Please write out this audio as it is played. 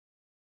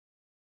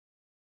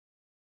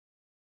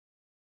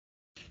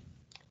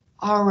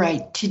All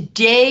right,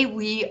 today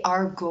we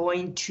are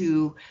going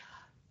to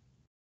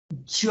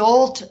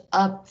jolt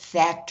up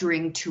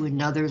factoring to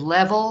another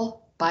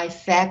level by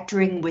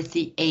factoring with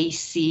the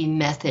AC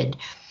method.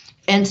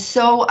 And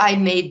so I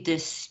made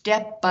this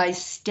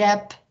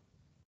step-by-step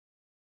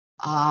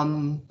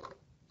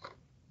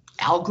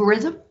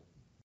algorithm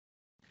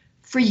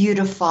for you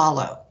to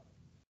follow.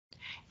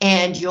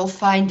 And you'll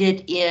find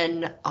it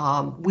in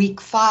week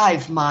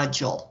 5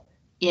 module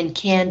in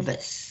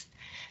Canvas.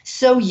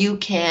 So you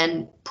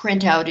can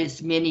print out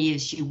as many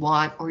as you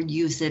want or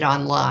use it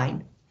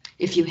online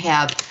if you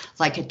have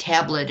like a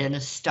tablet and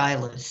a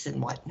stylus and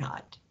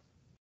whatnot.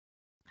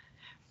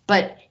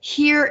 But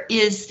here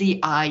is the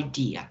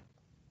idea.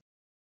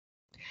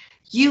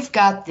 You've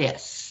got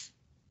this.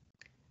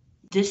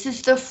 This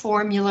is the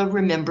formula,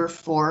 remember,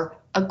 for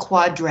a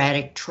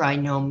quadratic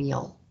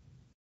trinomial,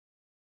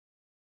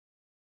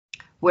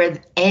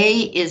 where A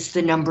is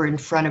the number in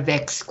front of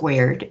x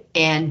squared,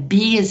 and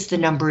B is the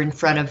number in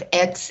front of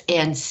x,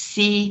 and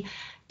C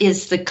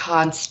is the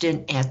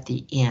constant at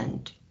the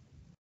end.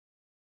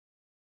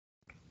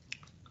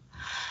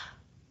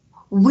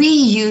 We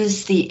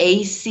use the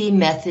AC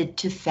method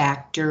to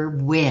factor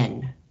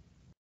when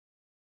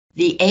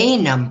the A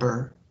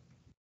number,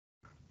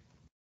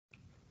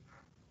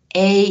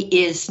 A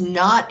is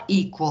not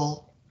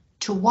equal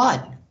to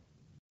 1.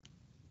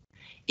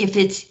 If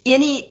it's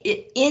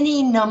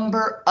any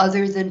number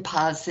other than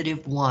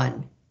positive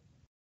 1,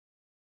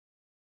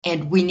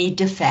 and we need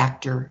to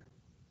factor,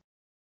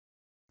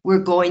 we're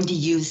going to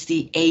use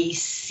the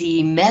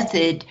AC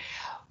method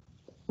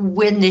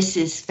when this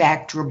is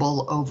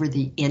factorable over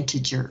the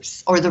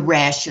integers, or the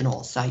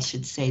rationals, I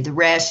should say, the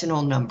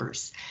rational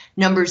numbers,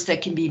 numbers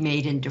that can be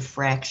made into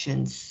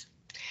fractions.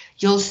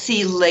 You'll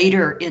see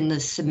later in the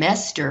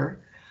semester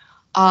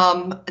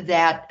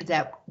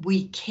that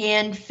we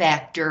can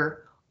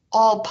factor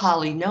all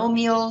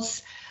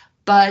polynomials,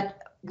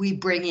 but we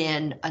bring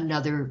in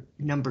another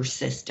number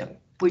system,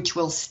 which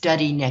we'll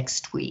study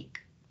next week.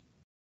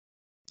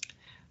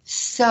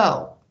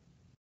 So,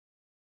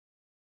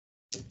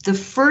 the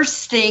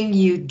first thing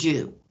you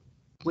do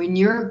when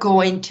you're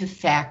going to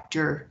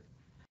factor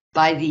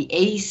by the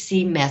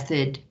AC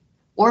method,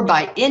 or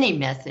by any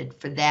method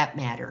for that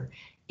matter,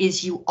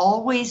 is you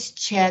always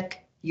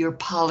check your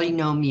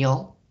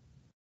polynomial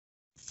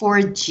for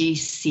a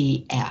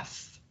GCF.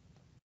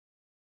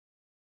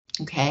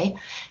 Okay,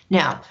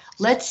 now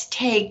let's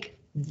take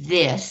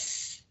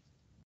this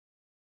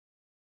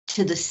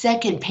to the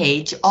second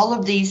page. All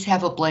of these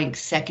have a blank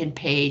second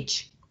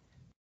page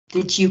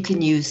that you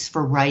can use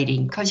for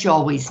writing, because you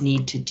always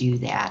need to do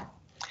that.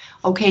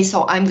 Okay,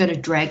 so I'm going to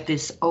drag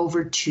this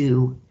over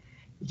to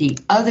the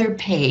other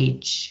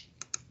page,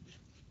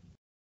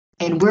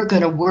 and we're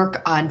going to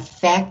work on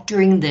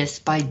factoring this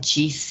by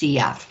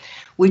GCF,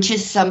 which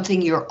is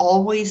something you're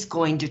always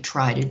going to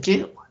try to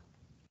do.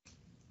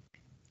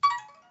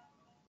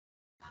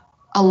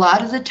 A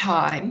lot of the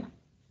time,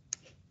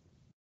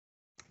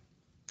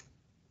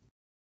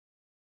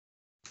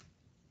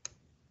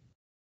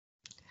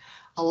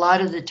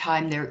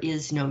 there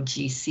is no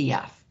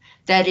GCF.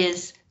 That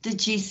is, the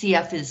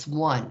GCF is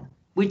 1,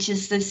 which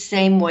is the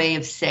same way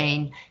of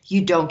saying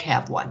you don't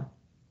have one.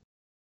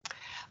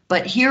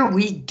 But here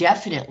we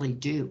definitely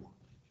do.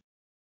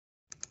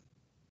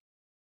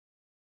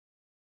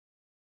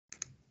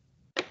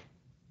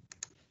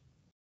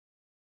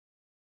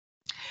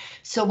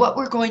 So what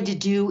we're going to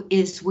do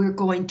is we're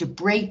going to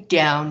break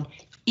down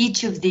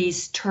each of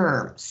these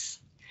terms.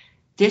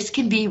 This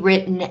can be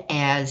written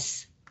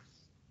as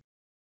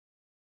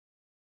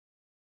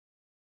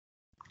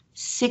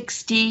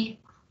 60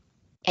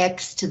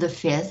 x to the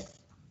 5th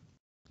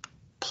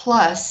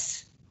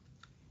plus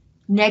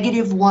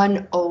negative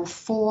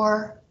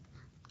 104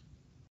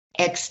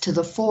 x to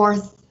the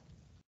 4th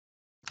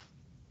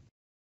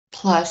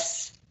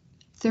plus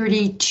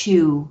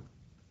 32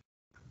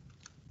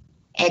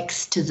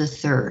 x to the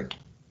 3rd.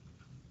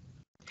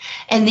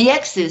 And the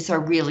x's are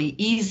really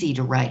easy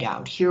to write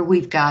out. Here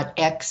we've got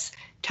x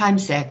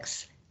times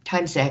x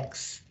times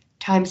x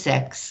times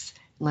x.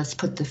 Let's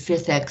put the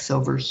 5th x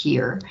over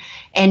here.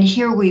 And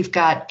here we've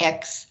got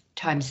x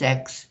times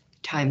x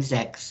times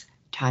x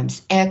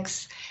times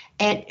x.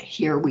 And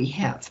here we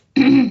have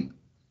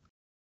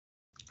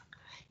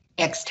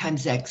x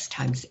times x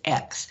times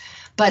x.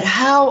 But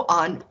how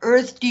on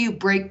earth do you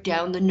break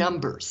down the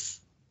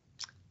numbers?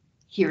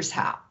 Here's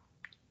how.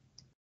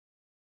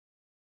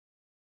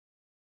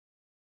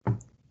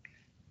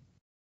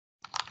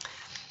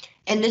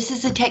 And this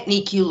is a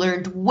technique you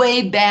learned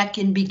way back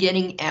in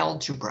beginning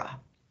algebra.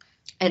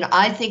 And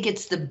I think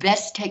it's the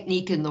best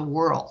technique in the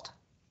world.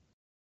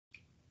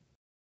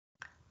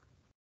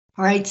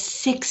 All right,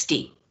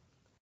 60.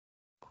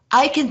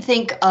 I can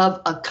think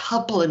of a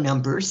couple of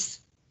numbers,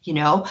 you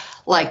know,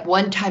 like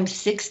 1 times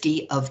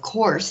 60, of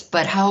course,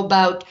 but how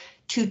about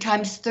 2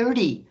 times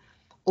 30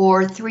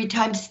 or 3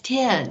 times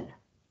 10?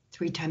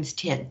 3 times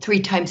 10, 3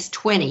 times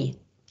 20.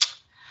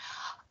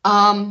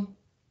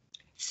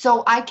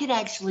 So I can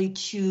actually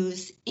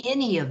choose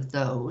any of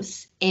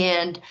those,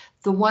 and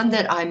the one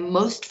that I'm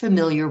most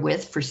familiar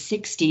with for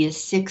 60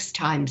 is 6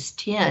 times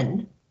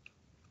 10.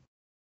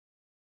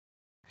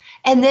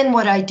 And then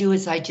what I do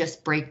is I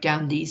just break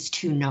down these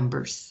two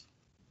numbers.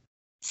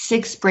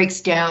 6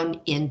 breaks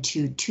down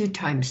into 2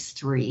 times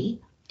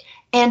 3,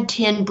 and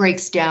 10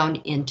 breaks down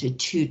into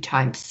 2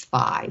 times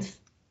 5.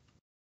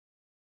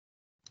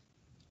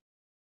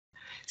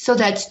 So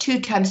that's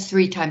 2 times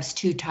 3 times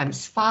 2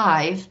 times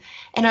 5,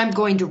 and I'm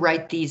going to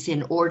write these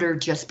in order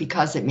just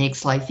because it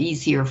makes life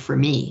easier for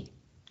me.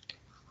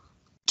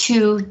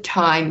 2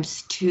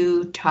 times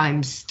 2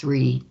 times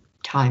 3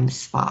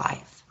 times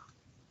 5.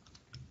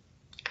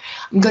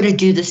 I'm going to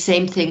do the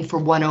same thing for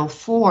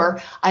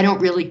 104. I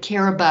don't really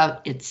care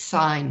about its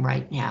sign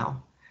right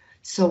now.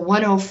 So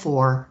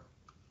 104,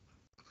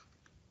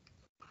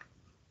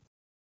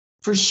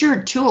 for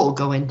sure 2 will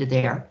go into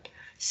there.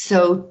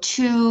 So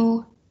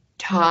 2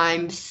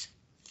 times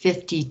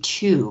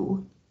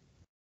 52.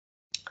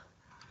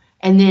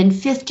 And then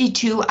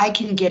 52, I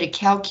can get a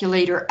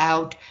calculator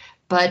out,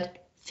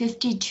 but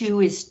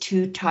 52 is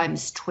 2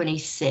 times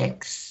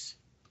 26.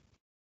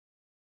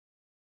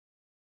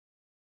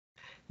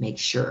 Make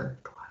sure,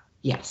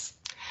 yes.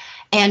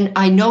 And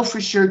I know for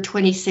sure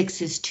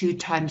 26 is 2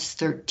 times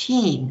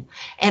 13.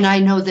 And I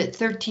know that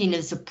 13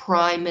 is a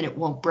prime and it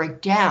won't break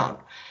down.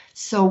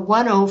 So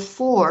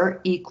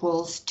 104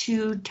 equals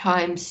 2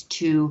 times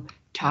 2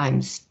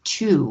 times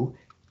 2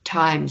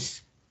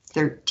 times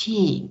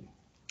 13.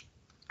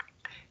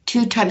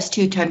 2 times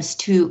 2 times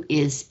 2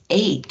 is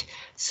 8.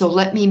 So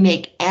let me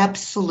make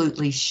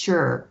absolutely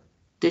sure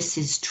this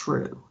is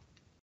true.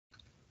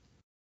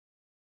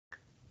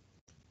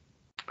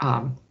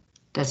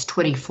 That's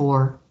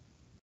 24.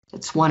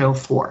 That's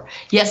 104.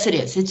 Yes, it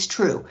is. It's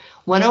true.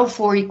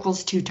 104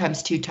 equals 2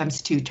 times 2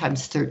 times 2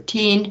 times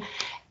 13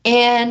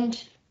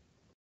 and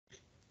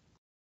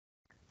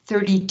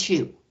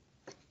 32.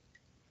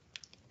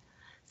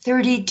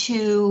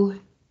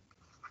 32.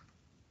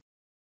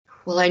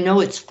 Well, I know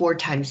it's 4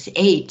 times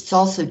 8. It's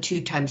also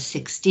 2 times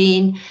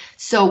 16.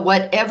 So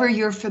whatever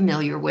you're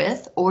familiar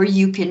with, or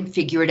you can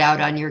figure it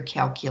out on your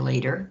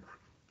calculator.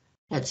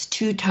 That's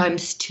 2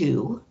 times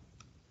 2.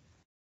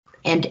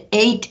 And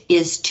 8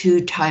 is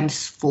 2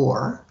 times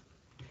 4.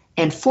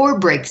 And 4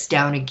 breaks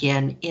down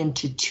again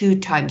into 2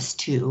 times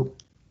 2.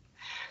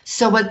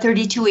 So what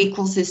 32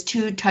 equals is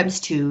 2 times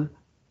 2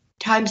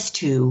 times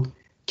 2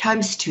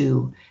 times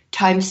 2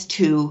 times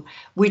 2,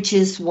 which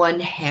is one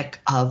heck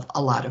of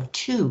a lot of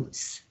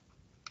 2's.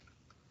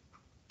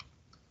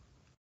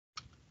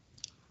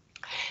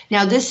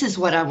 Now this is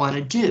what I want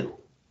to do.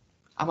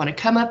 I want to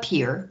come up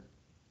here,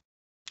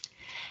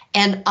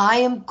 and I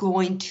am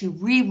going to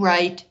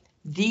rewrite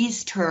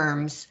these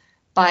terms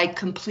by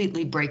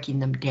completely breaking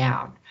them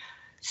down.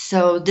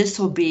 So this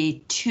will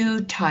be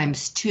 2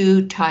 times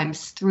 2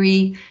 times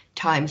 3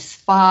 times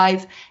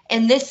 5,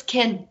 and this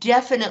can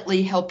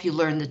definitely help you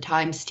learn the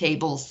times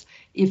tables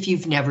if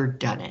you've never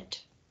done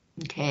it,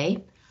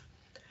 okay?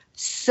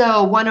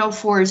 So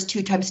 104 is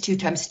 2 times 2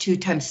 times 2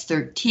 times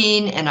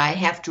 13, and I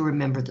have to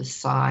remember the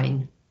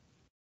sign.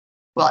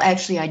 Well,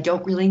 actually, I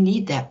don't really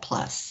need that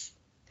plus.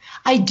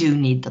 I do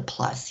need the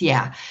plus,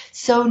 yeah.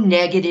 So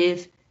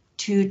negative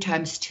 2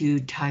 times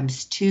 2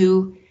 times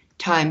 2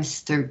 times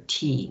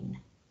 13.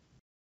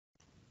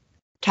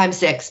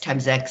 Times x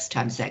times x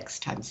times x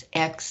times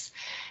x.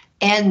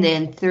 And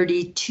then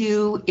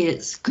 32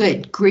 is,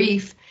 good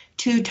grief,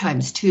 2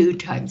 times 2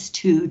 times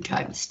 2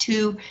 times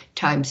 2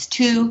 times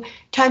 2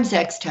 times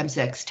x times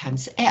x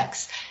times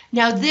x.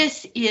 Now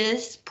this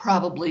is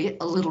probably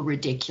a little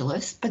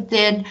ridiculous, but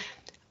then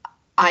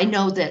I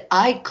know that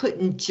I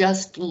couldn't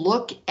just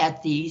look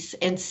at these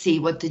and see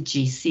what the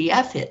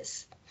GCF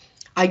is.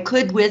 I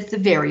could with the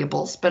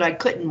variables, but I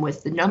couldn't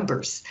with the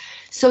numbers.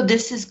 So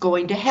this is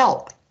going to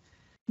help.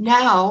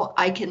 Now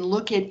I can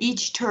look at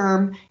each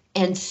term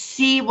and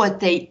see what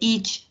they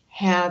each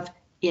have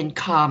in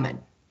common.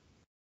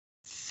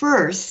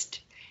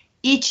 First,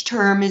 each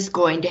term is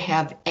going to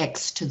have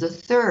x to the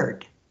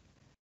third.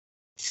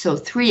 So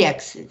 3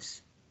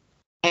 x's.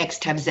 X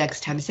times x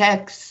times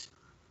x,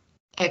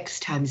 x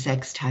times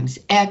x times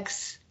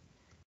x,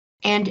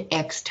 and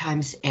x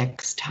times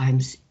x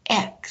times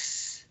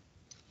x.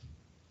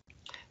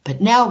 But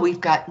now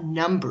we've got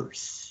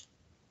numbers.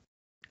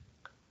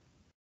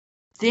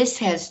 This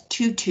has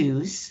 2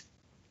 2's.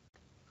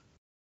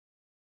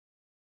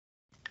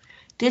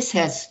 This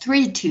has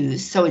 3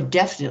 2's, so it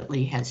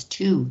definitely has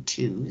 2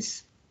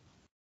 2's.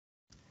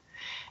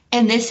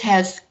 And this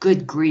has,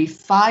 good grief,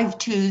 5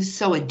 2's,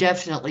 so it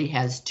definitely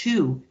has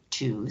 2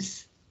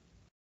 2's.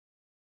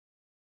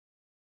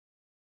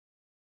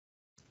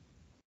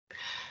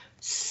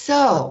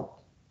 So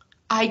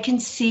I can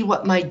see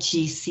what my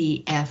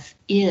GCF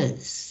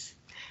is.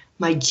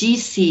 My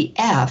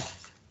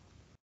GCF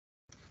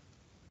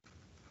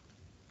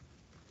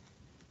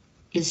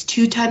is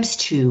 2 times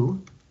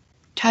 2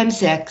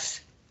 times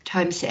x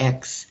times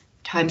x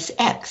times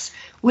x,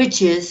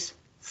 which is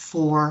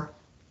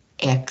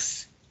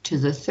 4x to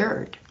the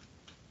third.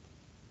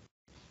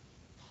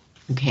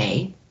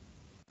 Okay.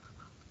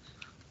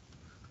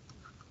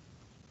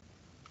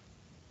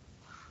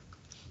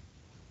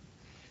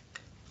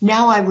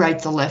 Now I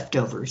write the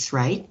leftovers,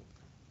 right?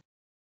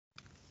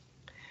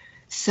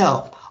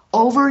 So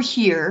over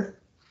here,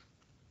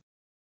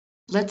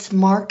 let's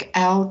mark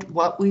out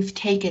what we've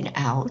taken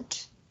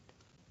out.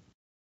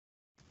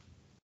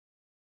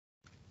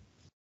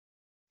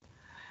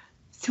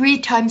 Three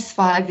times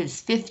 5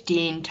 is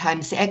 15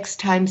 times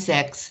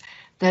x.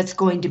 That's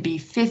going to be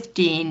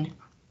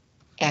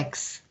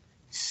 15x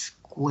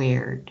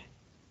squared.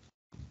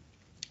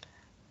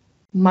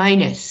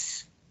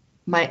 Minus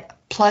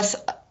plus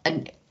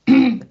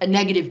a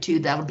negative 2,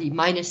 that'll be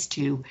minus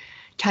 2,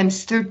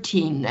 times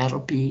 13, that'll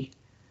be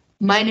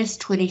minus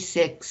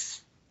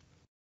 26,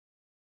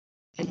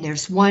 and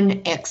there's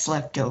one x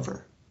left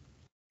over.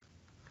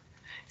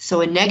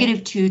 So a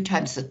negative 2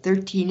 times the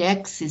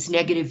 13x is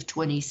negative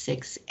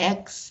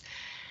 26x.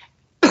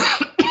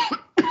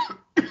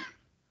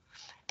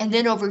 And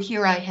then over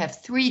here I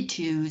have 3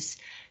 2's.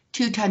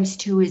 2 times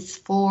 2 is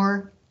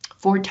 4.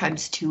 4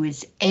 times 2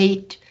 is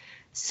 8.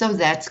 So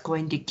that's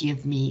going to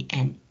give me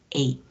an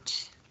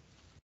 8.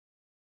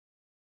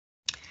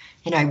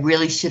 And I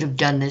really should have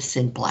done this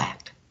in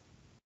black.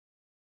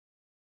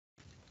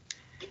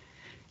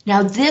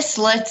 Now this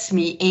lets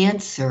me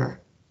answer.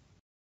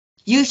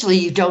 Usually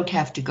you don't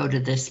have to go to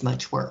this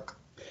much work,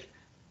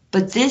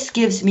 but this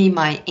gives me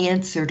my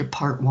answer to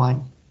part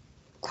 1.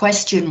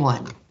 Question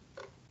 1.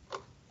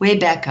 Way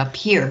back up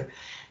here.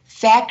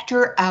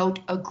 Factor out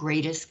a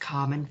greatest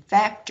common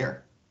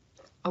factor.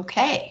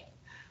 Okay.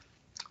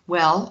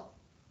 Well,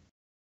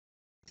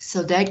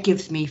 so that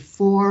gives me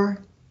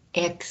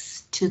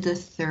 4x to the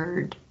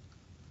third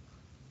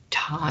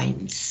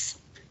times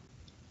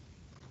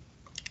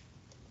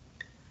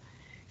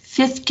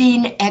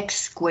 15x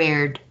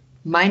squared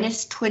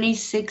minus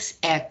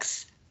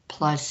 26x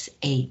plus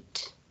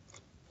 8.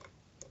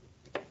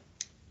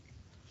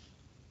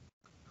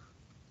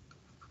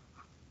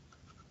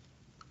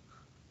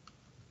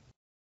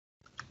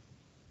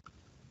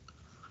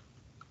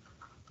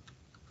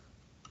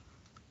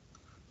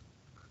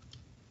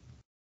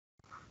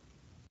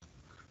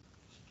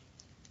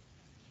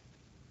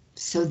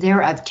 So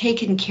there I've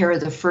taken care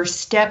of the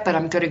first step, but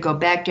I'm going to go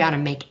back down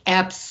and make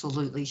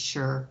absolutely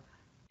sure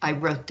I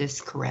wrote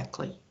this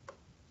correctly.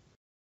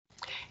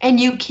 And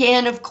you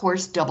can, of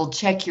course, double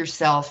check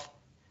yourself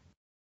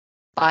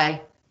by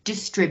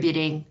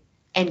distributing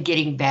and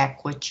getting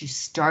back what you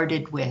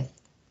started with.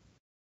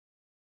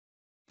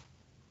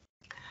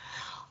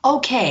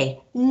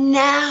 Okay,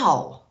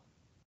 now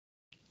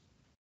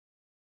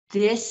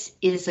this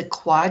is a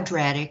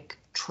quadratic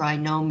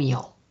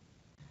trinomial.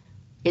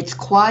 It's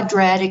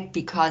quadratic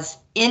because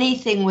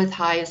anything with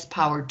highest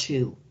power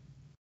 2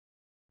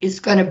 is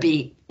going to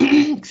be,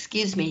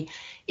 excuse me,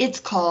 it's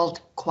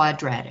called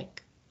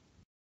quadratic.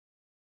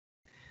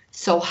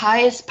 So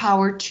highest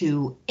power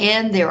 2,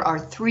 and there are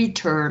 3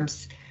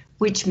 terms,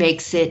 which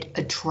makes it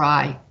a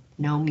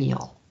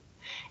trinomial.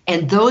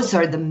 And those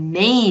are the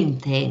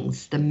main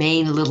things, the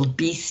main little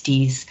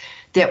beasties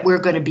that we're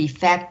going to be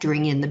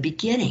factoring in the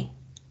beginning,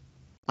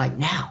 like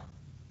now.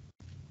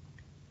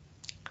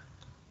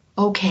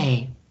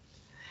 Okay,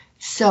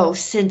 so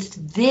since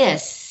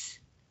this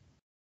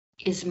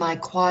is my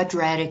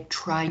quadratic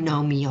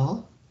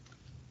trinomial,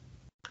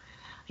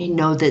 I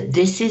know that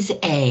this is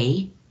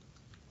A,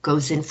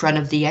 goes in front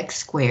of the x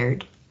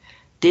squared.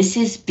 This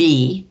is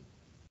B,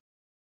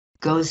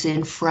 goes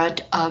in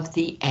front of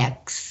the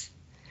x.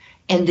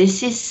 And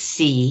this is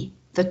C,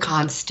 the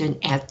constant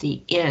at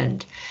the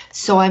end.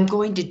 So I'm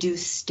going to do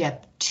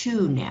step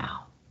 2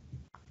 now.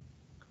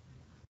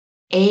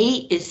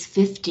 A is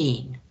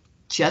 15,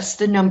 just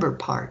the number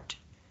part.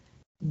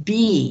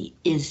 B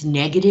is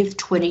negative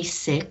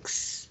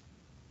 26.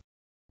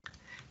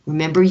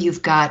 Remember,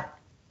 you've got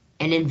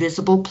an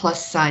invisible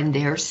plus sign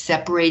there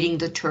separating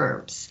the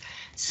terms.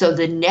 So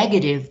the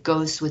negative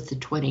goes with the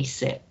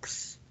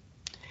 26.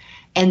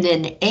 And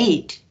then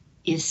 8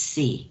 is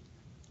C.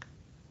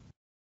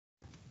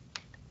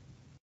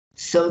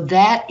 So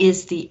that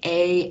is the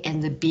A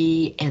and the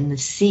B and the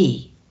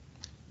C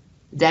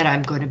that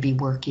I'm going to be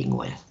working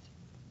with.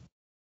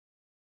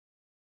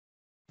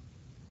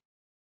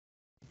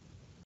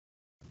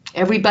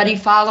 Everybody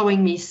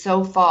following me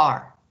so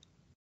far?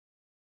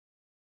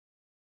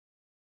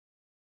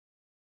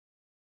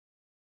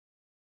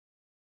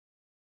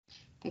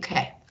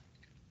 Okay.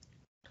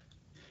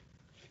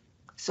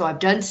 So I've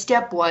done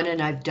step 1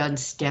 and I've done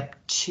step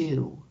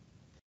 2.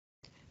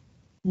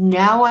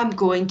 Now I'm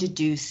going to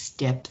do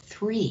step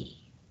 3.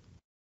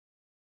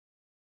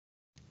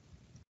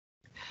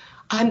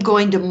 I'm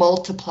going to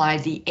multiply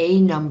the A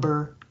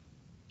number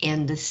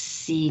and the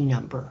C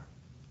number.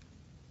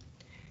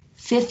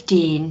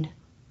 15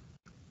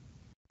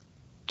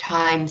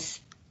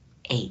 times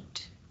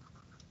 8.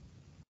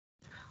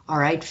 All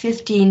right,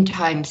 15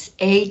 times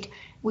 8.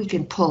 We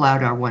can pull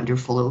out our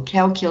wonderful little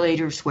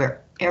calculators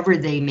wherever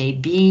they may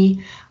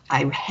be.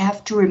 I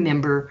have to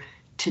remember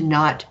to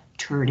not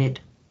turn it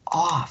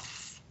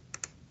off.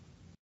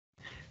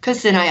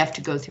 because then I have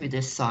to go through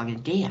this song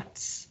and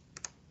dance.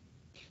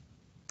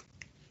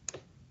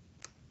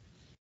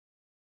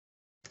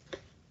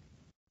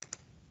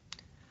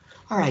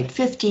 All right,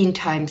 15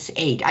 times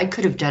 8. I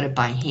could have done it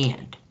by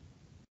hand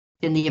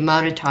in the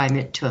amount of time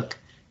it took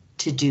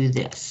to do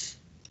this.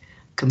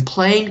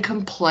 Complain,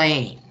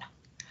 complain.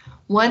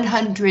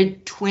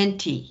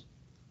 120.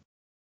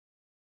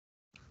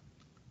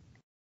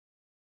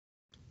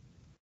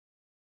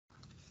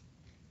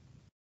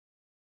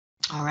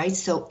 All right,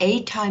 so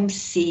A times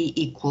C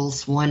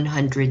equals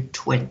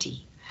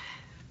 120.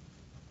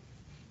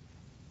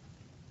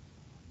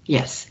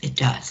 Yes, it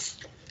does.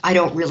 I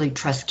don't really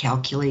trust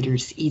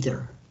calculators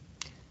either.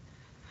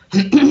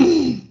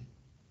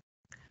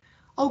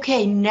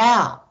 Okay,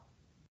 now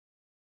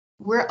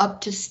we're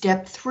up to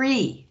step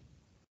 3.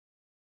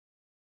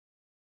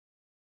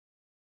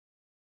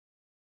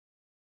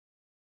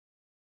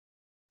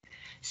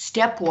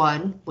 Step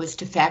 1 was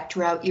to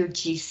factor out your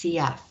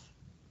GCF.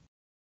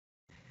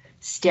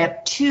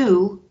 Step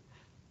 2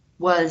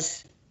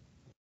 was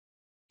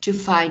to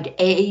find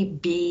A,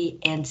 B,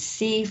 and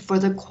C for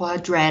the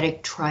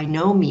quadratic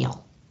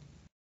trinomial.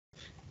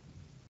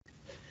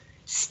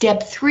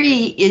 Step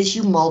 3 is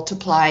you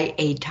multiply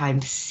A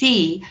times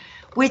C,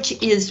 which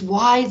is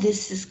why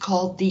this is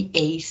called the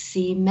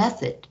AC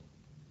method.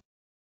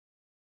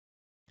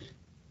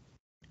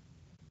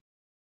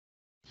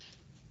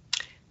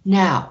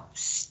 Now,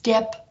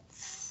 step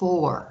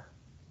 4.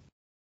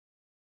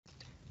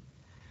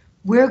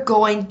 We're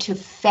going to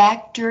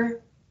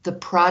factor the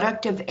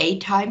product of A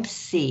times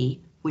C,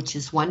 which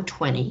is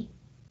 120,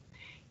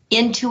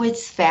 into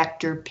its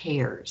factor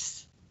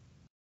pairs.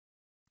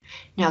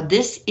 Now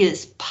this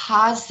is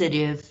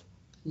positive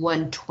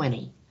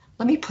 120.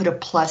 Let me put a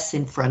plus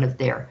in front of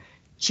there,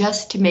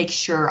 just to make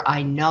sure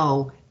I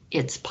know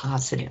it's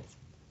positive.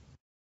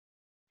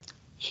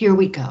 Here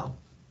we go.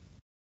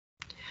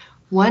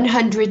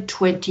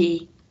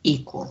 120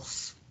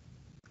 equals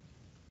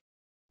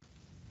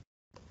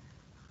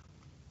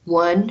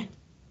 1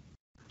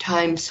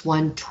 times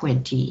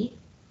 120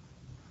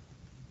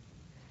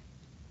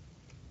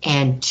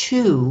 and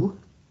 2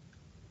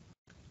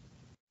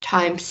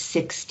 times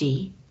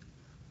 60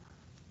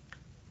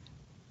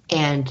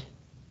 and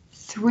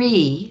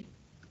 3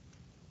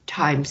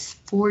 times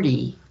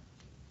 40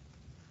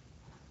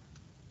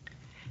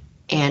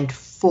 and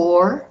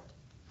 4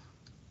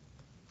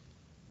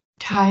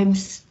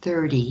 times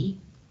 30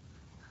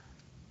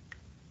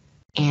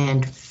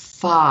 and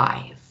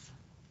 5.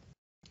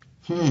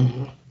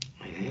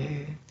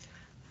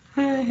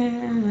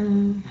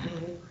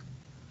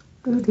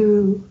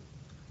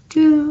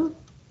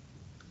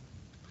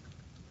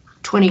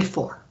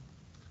 24.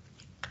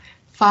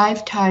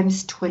 5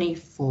 times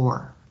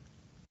 24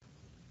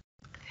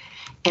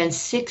 and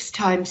 6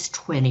 times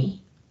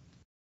 20.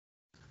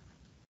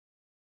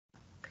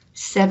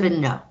 7,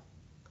 no,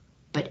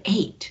 but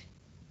 8.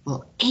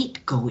 Will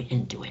 8 go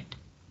into it?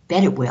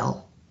 Bet it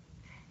will.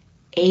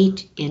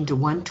 8 into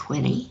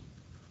 120.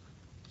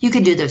 You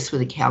can do this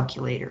with a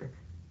calculator.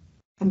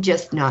 I'm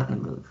just not in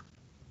the mood.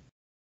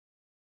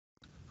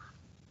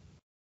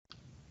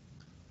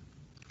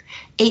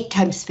 8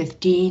 times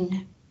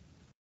 15.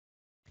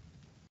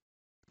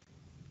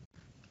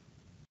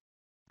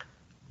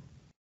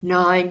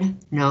 9,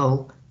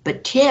 no,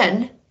 but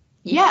 10,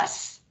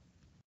 yes.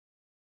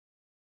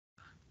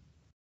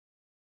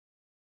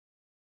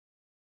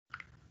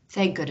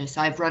 Thank goodness,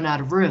 I've run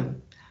out of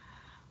room.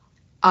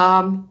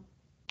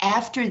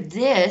 After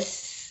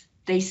this,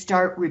 they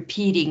start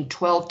repeating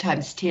 12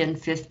 times 10,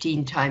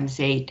 15 times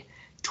 8,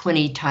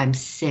 20 times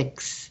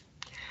 6.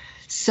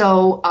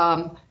 So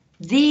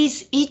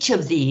each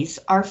of these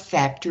are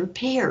factor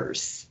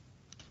pairs.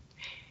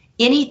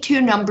 Any two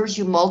numbers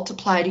you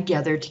multiply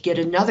together to get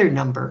another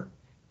number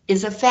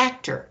is a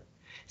factor.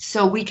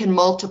 So we can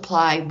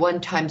multiply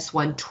 1 times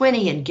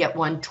 120 and get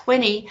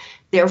 120.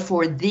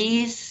 Therefore,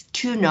 these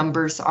two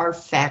numbers are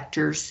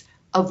factors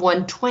of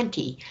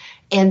 120.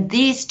 And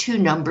these two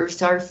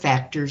numbers are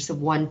factors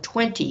of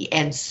 120,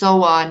 and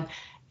so on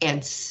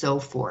and so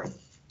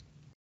forth.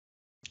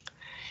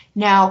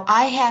 Now,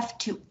 I have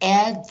to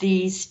add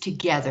these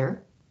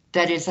together.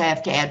 That is, I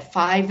have to add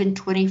 5 and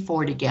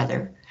 24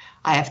 together.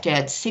 I have to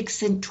add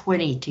 6 and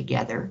 20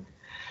 together.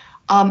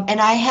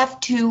 And I have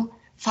to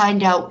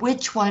find out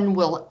which one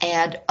will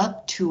add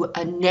up to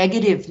a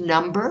negative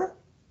number.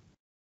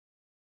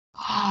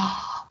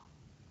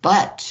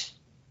 But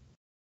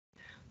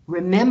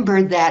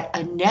remember that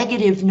a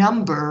negative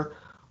number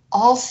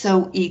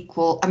also a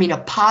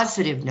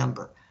positive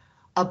number.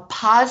 A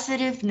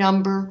positive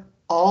number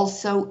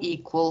also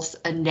equals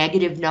a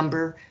negative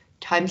number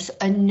times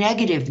a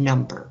negative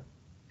number.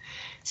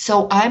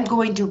 So I'm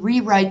going to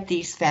rewrite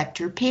these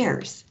factor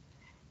pairs.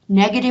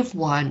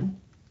 -1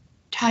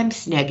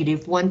 times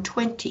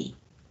 -120.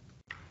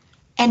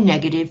 And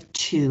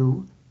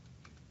 -2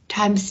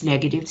 times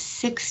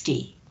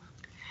 -60.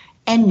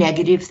 And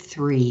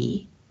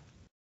 -3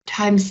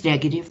 times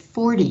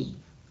 -40.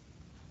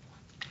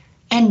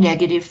 And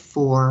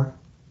 -4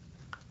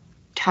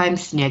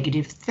 times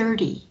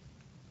 -30.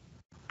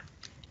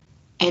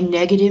 and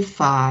negative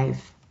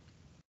 5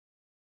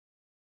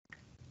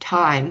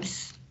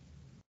 times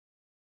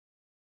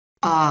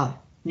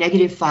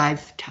negative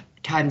 5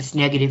 times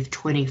negative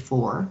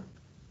 24,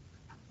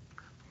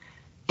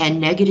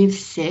 and negative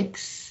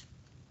 6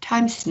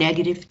 times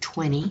negative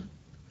 20,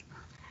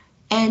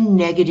 and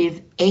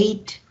negative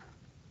 8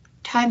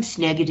 times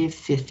negative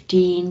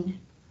 15,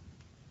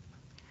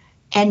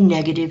 and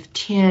negative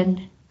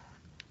 10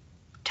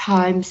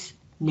 times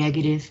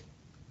negative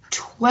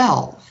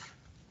 12.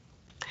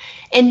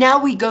 And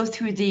now we go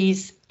through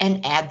these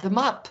and add them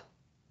up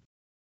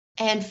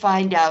and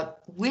find out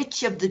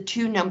which of the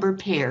two number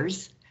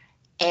pairs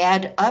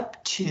add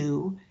up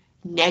to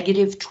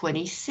negative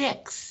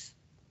 26.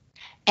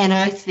 And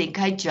I think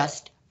I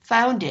just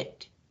found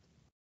it.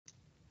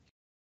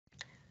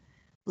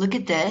 Look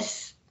at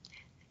this.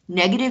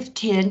 Negative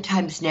 10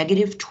 times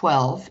negative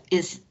 12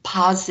 is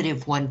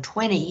positive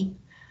 120.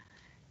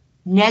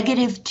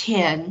 Negative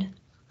 10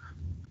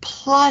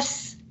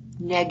 plus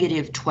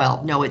negative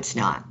 12. No, it's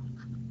not.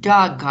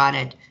 Doggone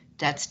it.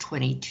 That's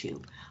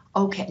 22.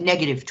 Okay,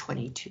 negative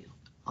 22.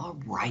 All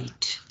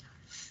right.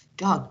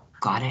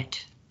 Doggone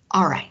it.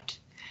 All right.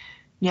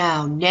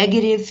 Now,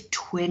 negative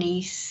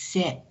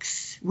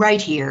 26.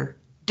 Right here.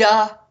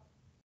 Duh.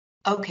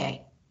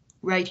 Okay,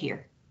 right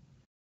here.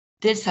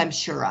 This I'm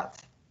sure of.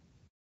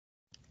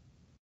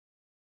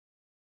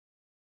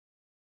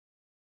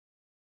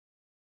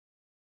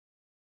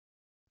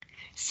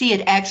 See,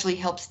 it actually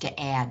helps to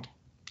add.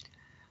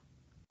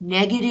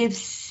 Negative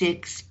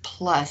 6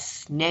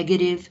 plus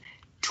negative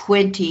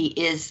 20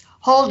 is,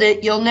 hold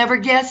it, you'll never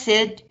guess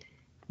it,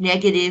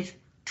 negative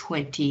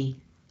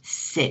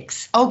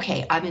 26.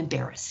 Okay, I'm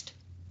embarrassed.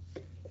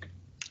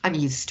 I'm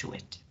used to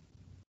it.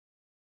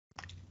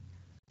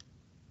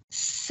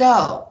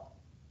 So,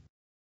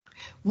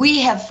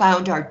 we have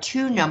found our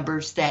two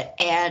numbers that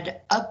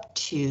add up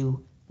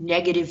to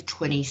negative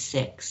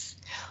 26.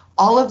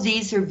 All of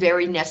these are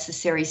very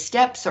necessary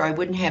steps, or I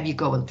wouldn't have you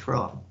going through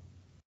them.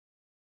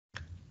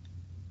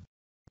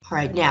 All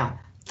right, now,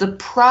 the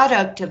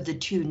product of the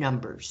two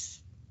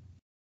numbers.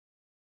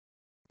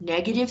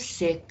 Negative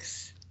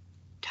 6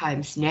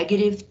 times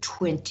negative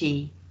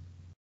 20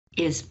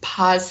 is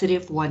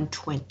positive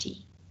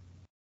 120.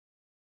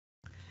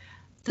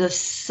 The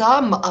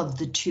sum of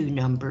the two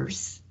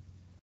numbers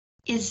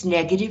is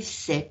negative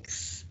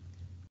 6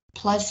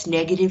 plus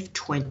negative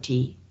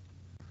 20,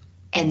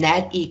 and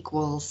that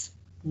equals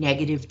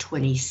negative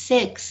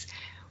 26,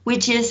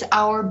 which is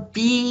our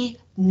B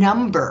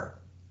number.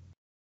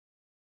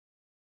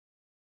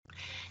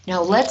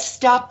 Now let's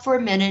stop for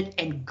a minute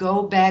and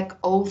go back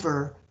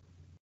over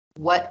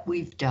what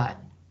we've done.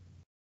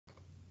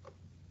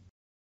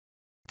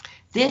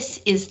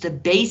 This is the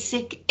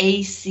basic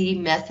AC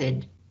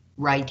method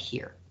right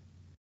here.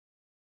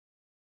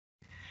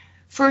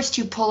 First,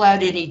 you pull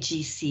out any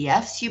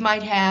GCFs you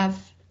might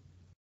have.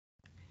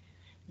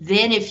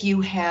 Then if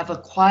you have a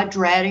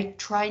quadratic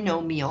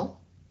trinomial,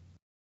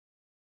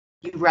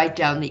 you write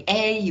down the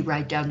A, you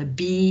write down the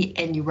B,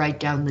 and you write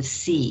down the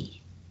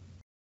C.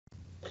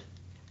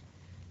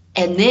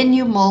 And then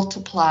you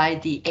multiply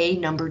the A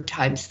number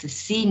times the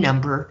C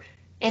number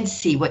and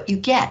see what you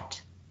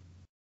get.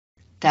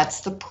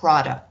 That's the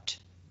product.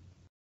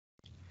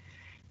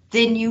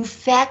 Then you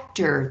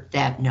factor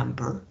that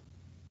number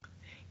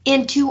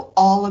into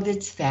all of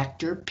its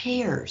factor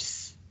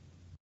pairs.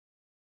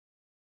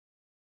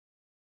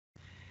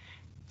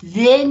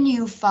 Then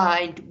you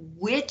find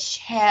which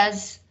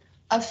has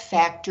a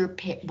factor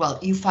pair, well,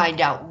 you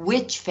find out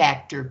which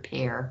factor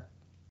pair,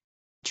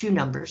 two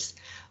numbers,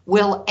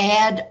 will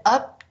add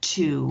up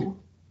to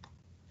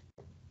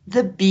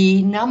the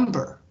B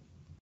number,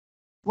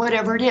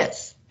 whatever it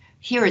is.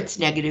 Here it's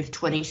negative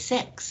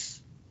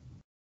 26.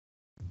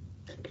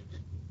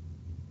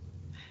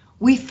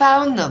 We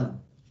found them.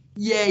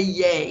 Yay,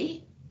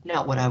 yay.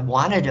 Not what I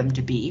wanted them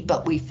to be,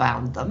 but we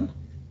found them.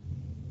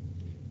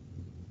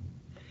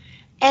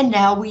 And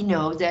now we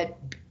know that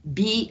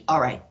B,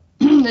 all right,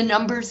 the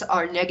numbers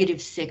are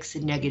negative 6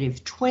 and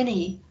negative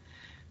 20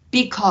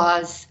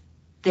 because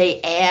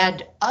they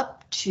add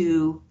up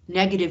to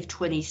negative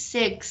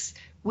 26,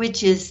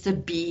 which is the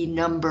B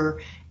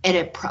number, and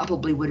it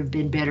probably would have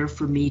been better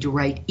for me to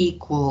write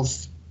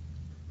equals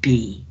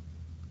B.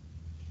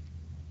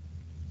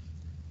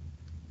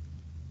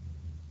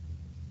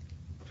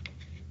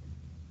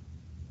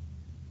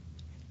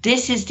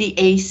 This is the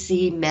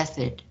AC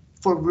method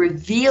for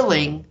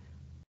revealing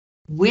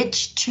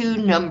which two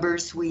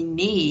numbers we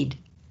need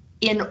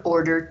in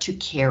order to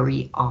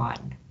carry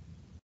on.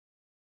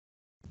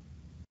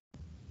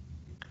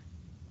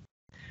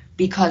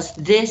 Because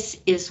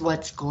this is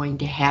what's going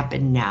to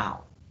happen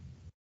now.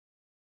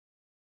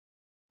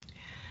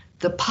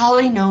 The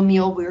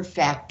polynomial we're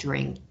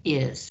factoring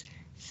is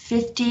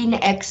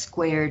 15x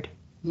squared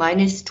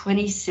minus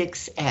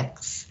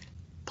 26x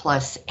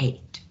plus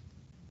 8.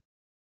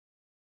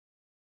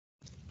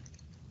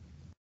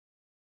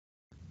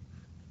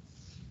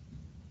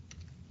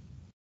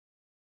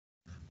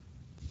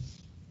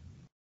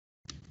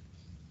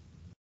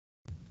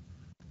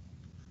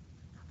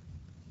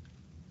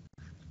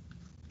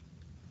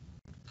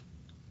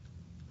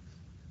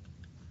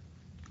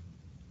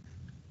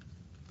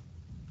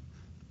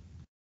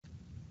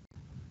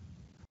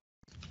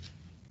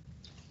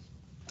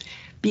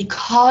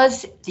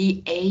 Because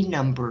the A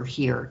number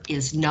here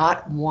is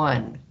not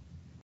 1,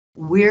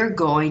 we're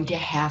going to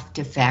have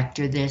to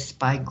factor this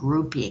by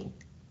grouping.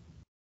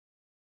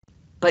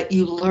 But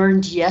you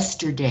learned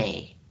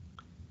yesterday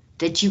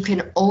that you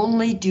can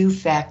only do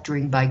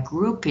factoring by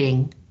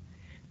grouping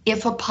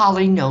if a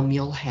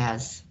polynomial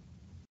has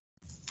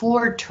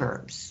 4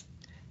 terms.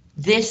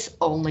 This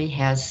only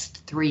has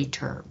 3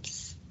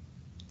 terms.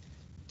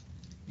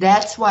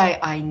 That's why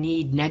I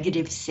need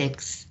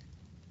 -6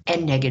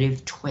 and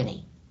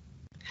 -20.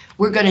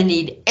 We're going to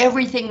need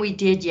everything we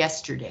did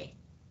yesterday.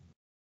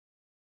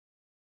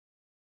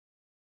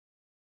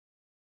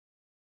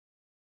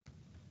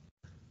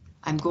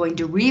 I'm going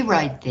to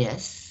rewrite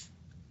this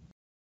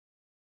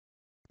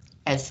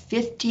as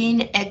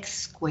 15x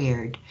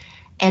squared.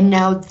 And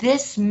now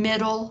this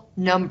middle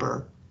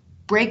number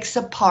breaks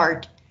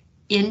apart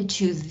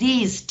into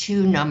these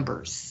two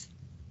numbers.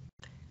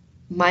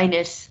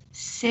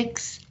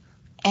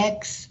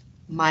 -6x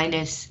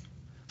minus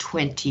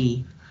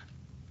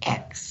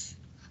 20x.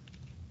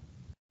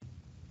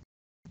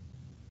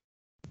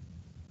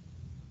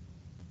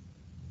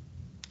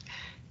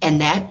 And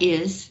that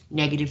is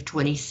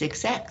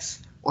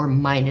 -26x, or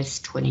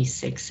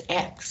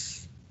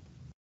 -26x.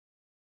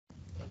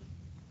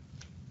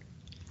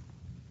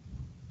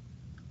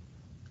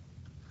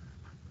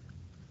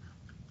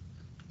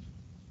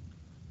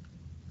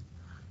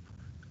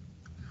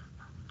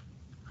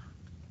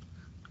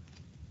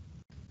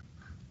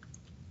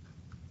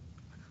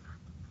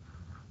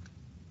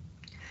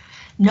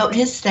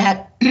 Notice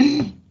that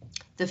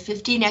the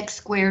 15x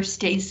squared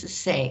stays the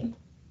same.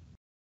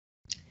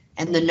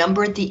 And the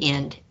number at the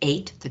end,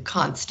 8, the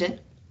constant,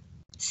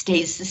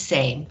 stays the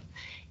same.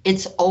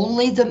 It's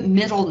only the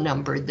middle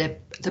number,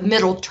 the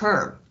middle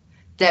term,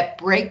 that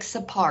breaks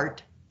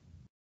apart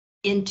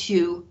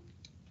into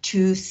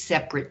 2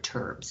 separate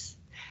terms.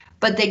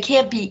 But they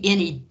can't be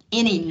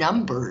any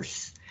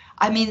numbers.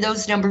 I mean,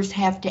 those numbers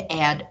have to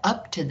add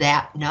up to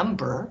that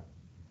number.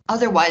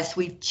 Otherwise,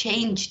 we've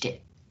changed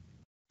it.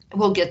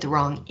 We'll get the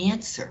wrong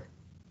answer.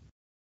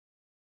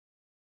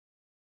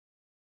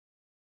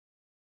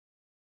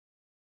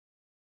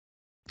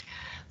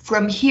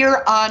 From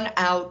here on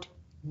out,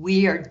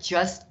 we are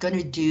just going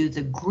to do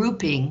the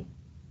grouping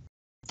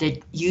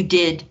that you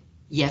did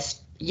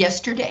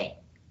yesterday.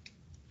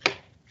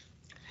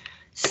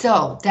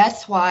 So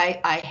that's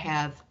why I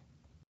have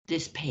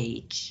this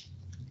page.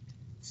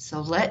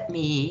 So let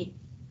me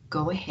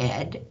go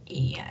ahead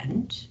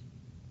and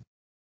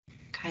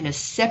kind of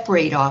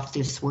separate off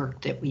this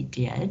work that we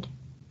did.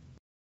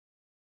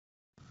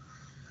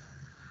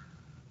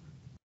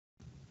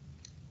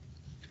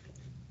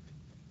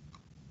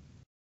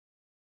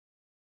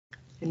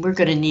 And we're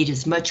going to need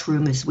as much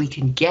room as we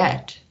can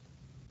get.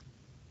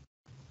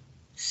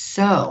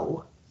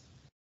 So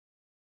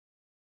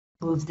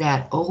move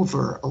that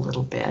over a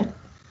little bit.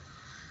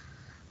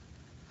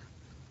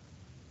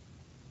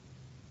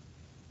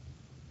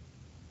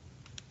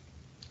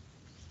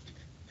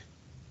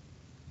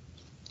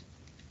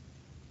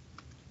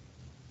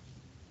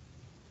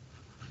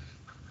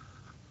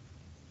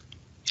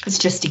 It's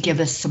just to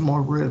give us some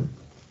more room.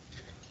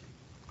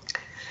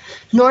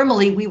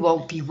 Normally, we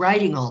won't be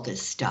writing all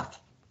this stuff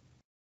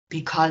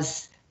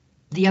because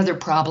the other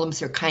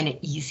problems are kind of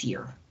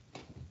easier.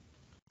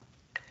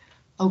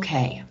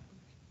 Okay,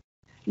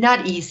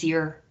 not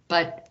easier,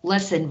 but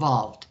less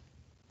involved.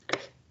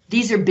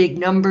 These are big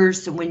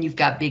numbers, and when you've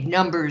got big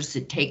numbers,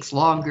 it takes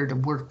longer to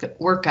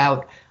work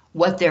out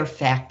what their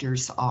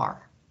factors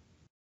are.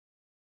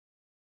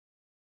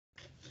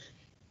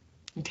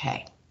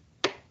 Okay.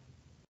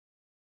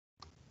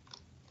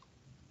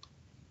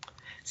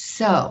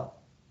 So,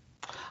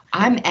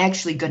 I'm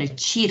actually going to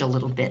cheat a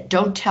little bit.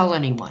 Don't tell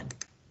anyone.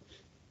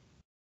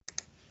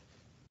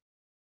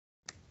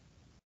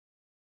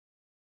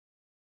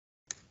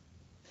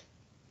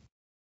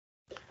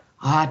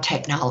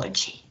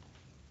 Technology.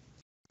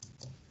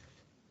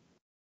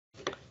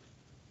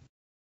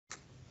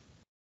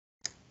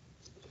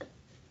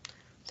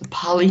 The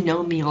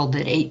polynomial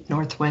that ate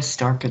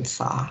Northwest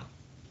Arkansas.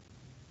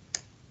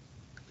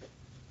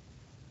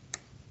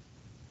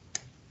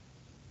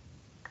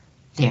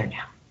 There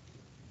now.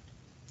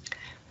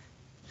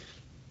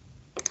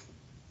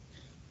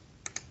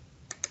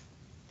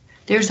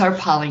 There's our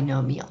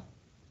polynomial.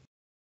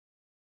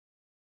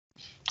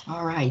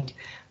 All right.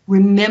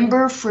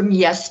 Remember from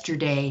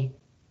yesterday,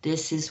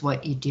 this is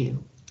what you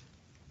do.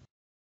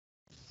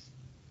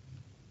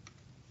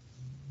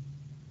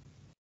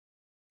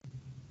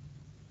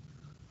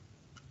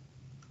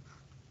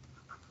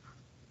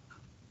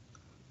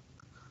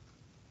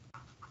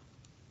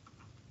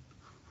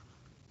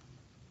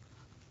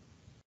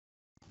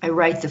 I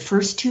write the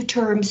first 2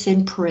 terms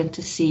in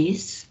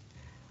parentheses.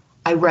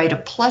 I write a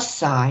plus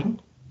sign,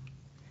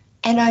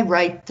 and I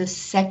write the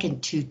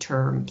second 2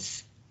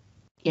 terms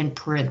in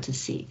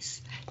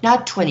parentheses.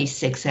 Not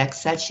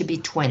 26x, that should be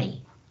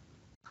 20.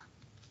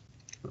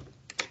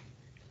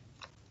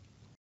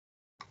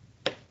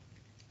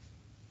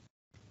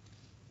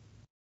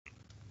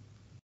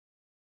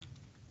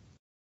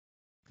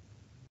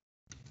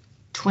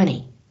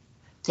 20.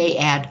 They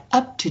add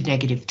up to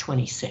negative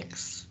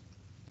 26.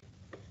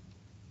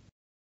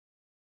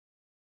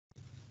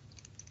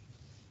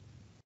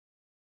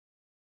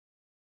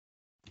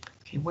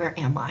 Okay, where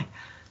am I?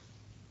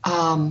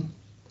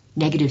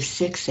 Negative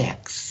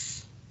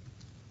 6x.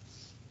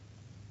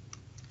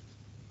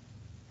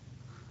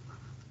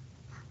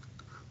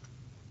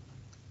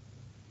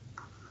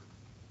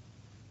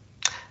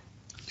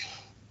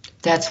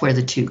 That's where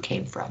the 2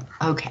 came from.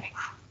 Okay.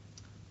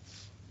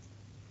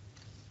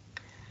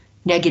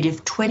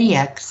 Negative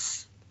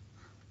 20x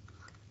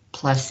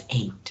plus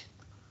 8.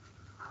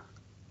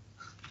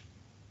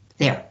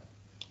 There.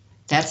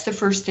 That's the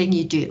first thing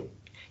you do.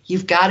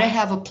 You've got to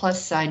have a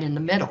plus sign in the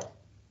middle.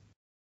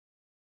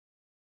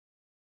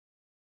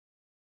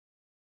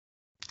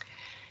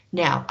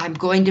 Now, I'm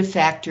going to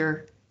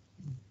factor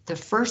the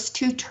first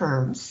 2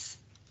 terms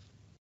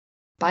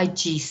by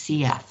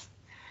GCF.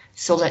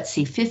 So let's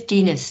see,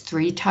 15 is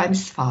 3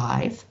 times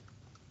 5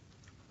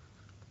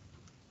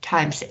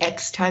 times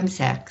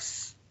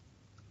x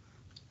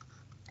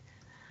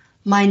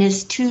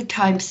minus 2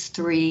 times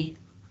 3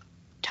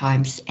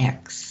 times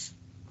x.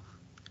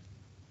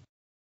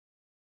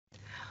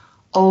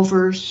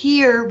 Over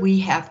here, we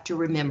have to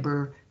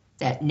remember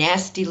that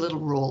nasty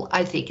little rule.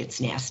 I think it's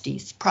nasty,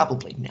 it's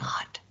probably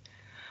not.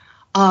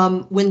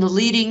 When the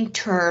leading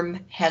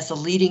term has a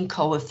leading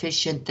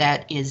coefficient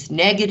that is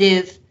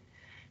negative,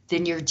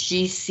 then your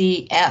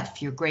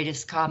GCF, your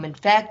greatest common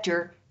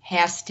factor,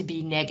 has to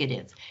be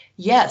negative.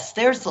 Yes,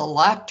 there's a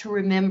lot to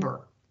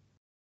remember,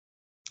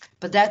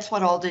 but that's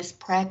what all this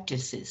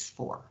practice is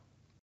for.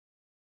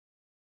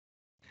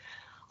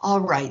 All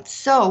right,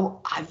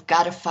 so I've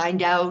got to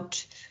find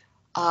out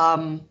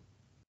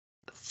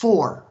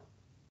 4.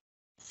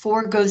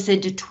 4 goes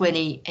into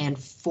 20 and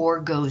 4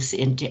 goes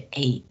into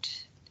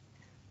 8.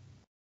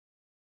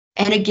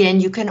 And again,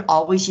 you can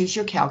always use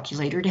your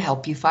calculator to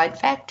help you find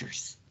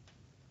factors.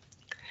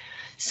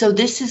 So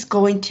this is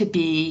going to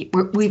be,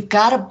 we've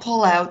got to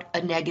pull out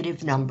a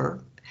negative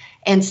number.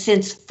 And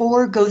since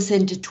 4 goes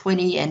into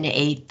 20 and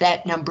 8,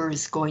 that number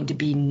is going to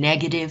be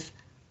negative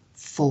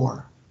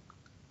 4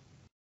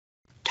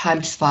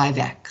 times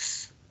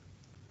 5x.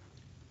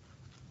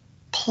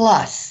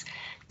 Plus,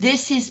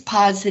 this is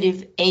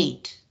positive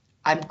 8.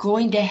 I'm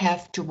going to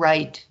have to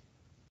write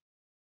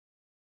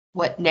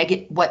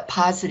what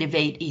positive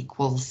 8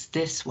 equals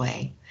this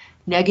way.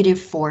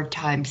 Negative 4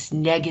 times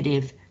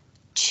negative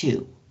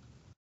 2.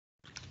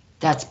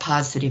 That's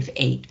positive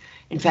 8.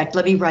 In fact,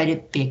 let me write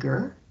it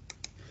bigger.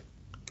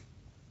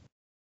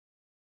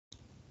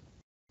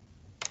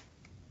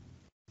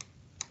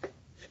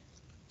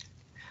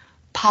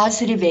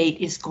 Positive 8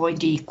 is going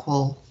to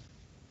equal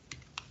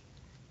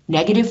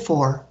negative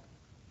 4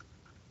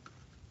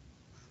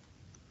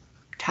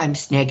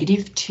 times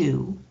negative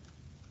 2.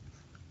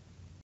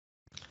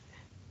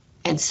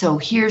 And so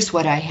here's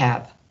what I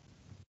have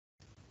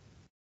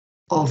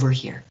over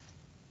here.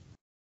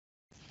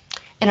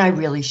 And I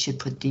really should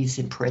put these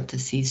in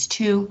parentheses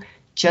too,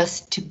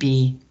 just to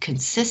be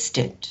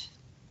consistent.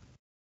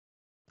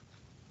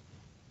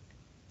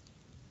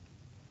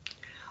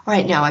 All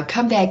right, now I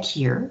come back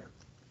here,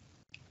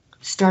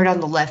 start on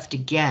the left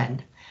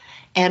again,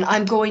 and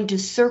I'm going to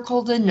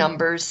circle the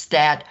numbers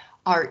that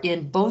are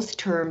in both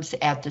terms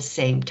at the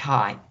same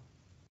time.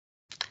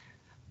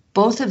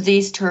 Both of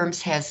these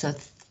terms has a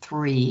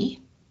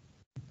 3,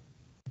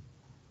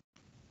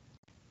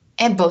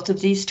 and both of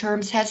these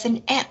terms has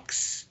an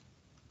x.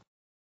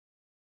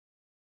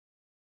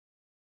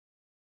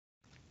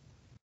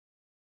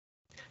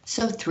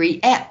 So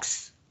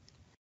 3x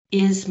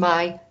is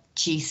my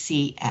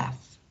GCF.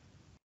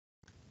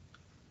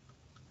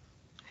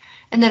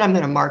 And then I'm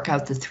going to mark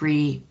out the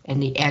 3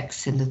 and the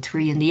x and the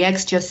 3 and the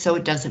x just so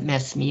it doesn't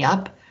mess me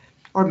up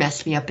or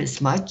mess me up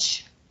as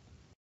much.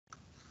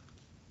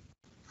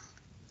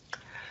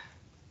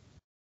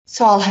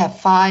 So I'll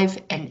have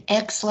 5 and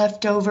x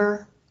left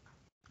over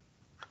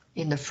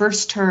in the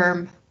first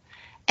term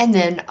and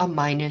then a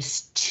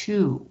minus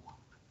 2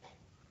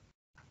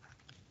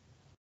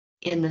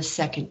 in the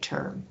second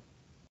term.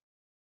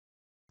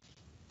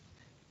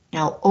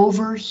 Now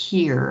over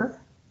here,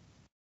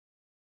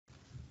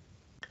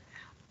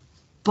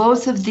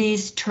 both of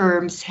these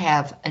terms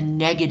have a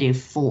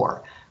negative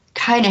 4.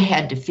 Kind of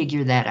had to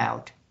figure that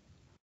out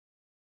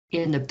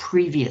in the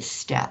previous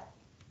step.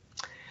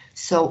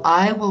 So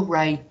I will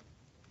write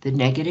the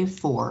negative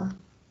 4.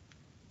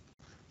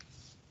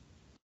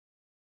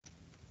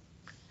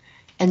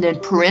 And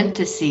then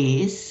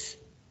parentheses.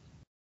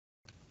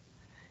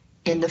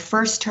 In the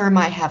first term,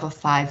 I have a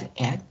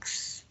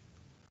 5x.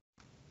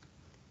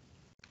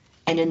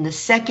 And in the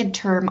second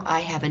term, I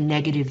have a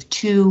negative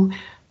 2,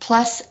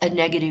 plus a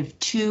negative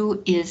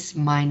 2 is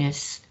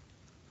minus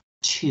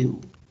 2.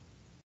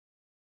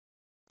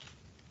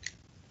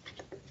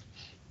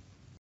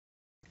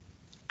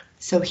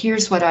 So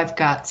here's what I've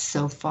got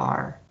so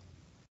far.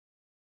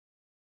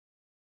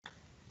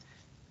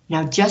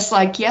 Now, just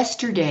like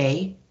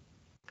yesterday,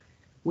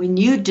 when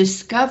you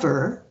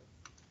discover,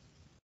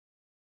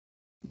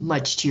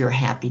 much to your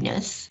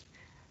happiness,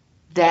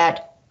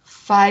 that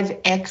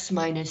 5x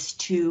minus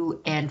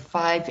 2 and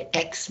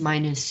 5x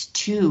minus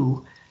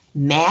 2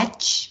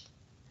 match.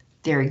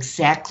 They're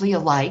exactly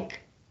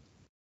alike.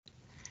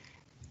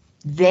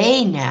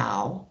 They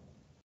now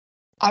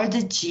are the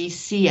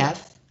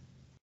GCF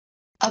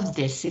of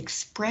this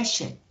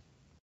expression.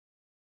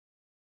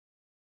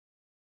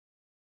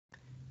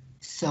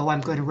 So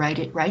I'm going to write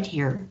it right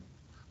here.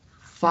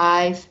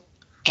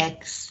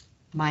 5x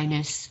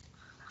minus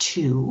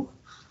 2,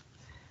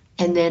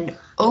 and then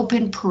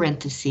open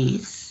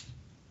parentheses.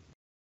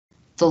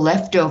 The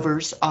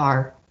leftovers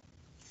are,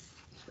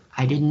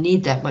 I didn't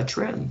need that much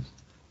room,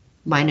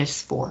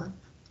 minus 4.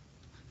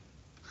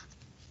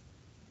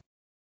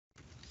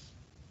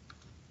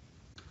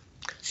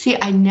 See,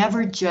 I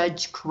never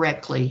judge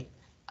correctly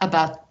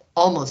about,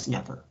 almost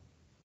never,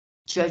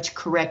 judge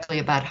correctly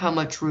about how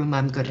much room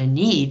I'm going to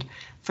need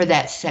for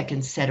that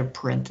second set of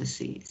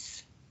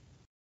parentheses.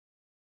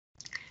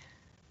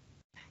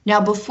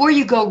 Now, before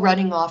you go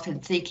running off and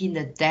thinking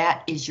that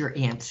that is your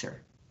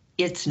answer,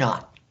 it's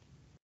not.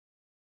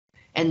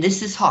 And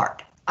this is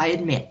hard, I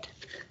admit.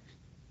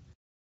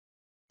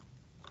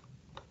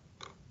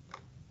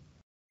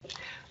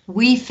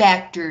 We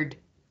factored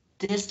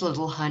this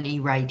little honey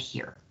right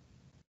here.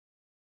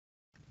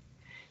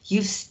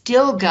 You've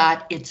still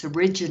got its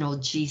original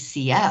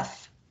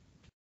GCF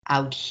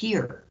out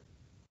here.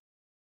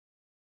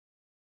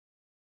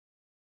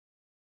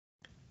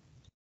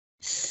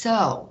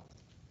 So,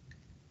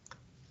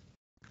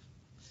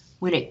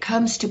 when it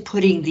comes to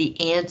putting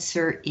the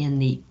answer in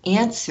the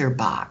answer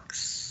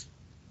box,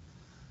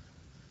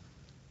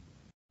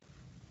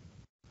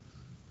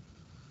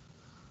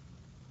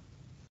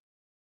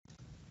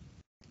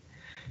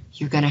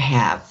 you're going to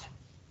have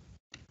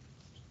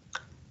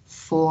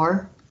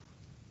 4x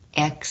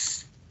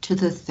to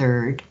the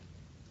third,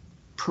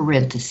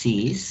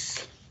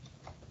 parentheses,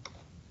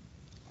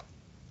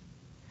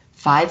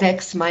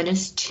 5x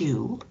minus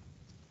 2,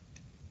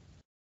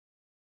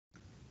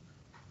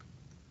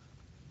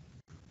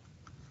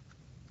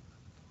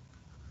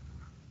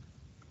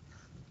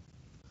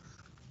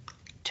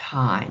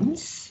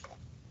 times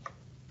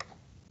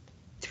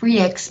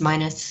 3x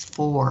minus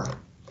 4.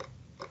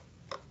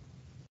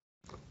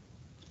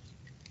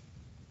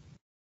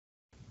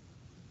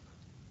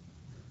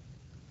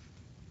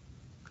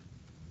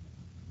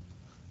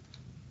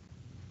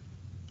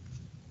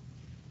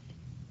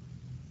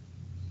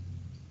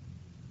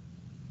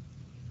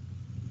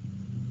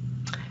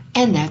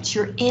 And that's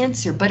your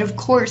answer. But of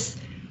course,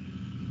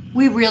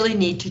 we really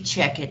need to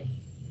check it.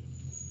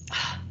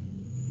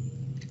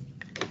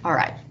 All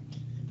right.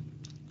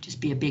 Just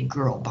be a big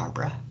girl,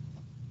 Barbara.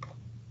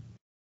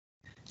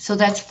 So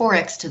that's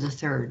 4x to the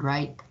third,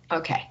 right?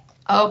 Okay,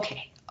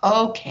 okay,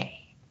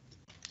 okay.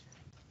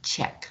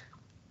 Check.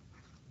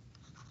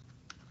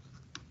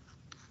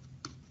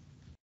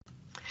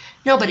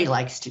 Nobody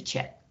likes to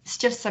check. It's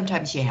just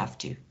sometimes you have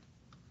to.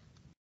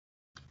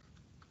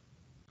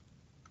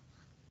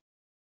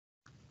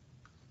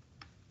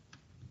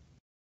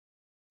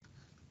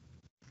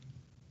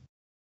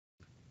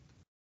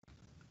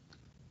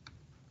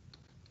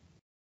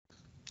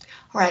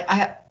 All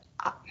right,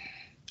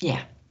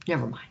 yeah,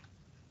 never mind.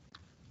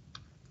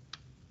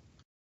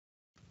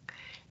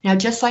 Now,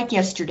 just like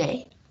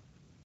yesterday,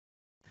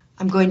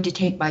 I'm going to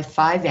take my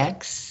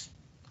 5x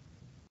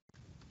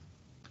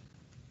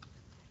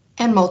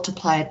and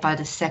multiply it by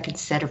the second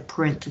set of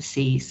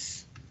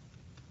parentheses.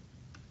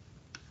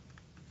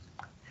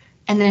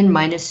 And then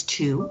minus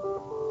 2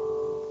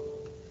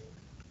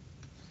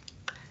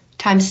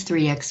 times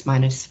 3x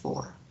minus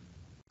 4.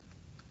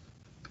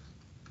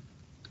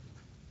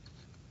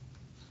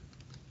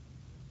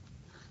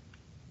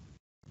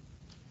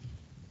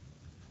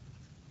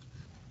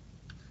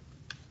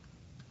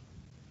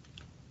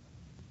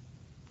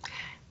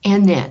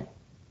 And then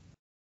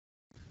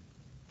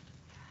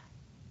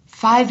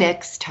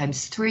 5x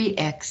times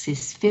 3x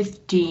is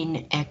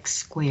 15x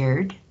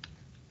squared.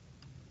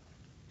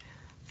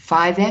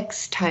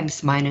 5x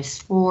times minus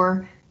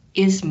 4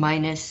 is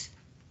minus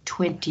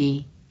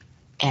 20x.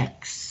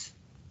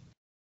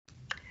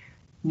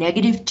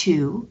 Negative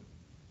 2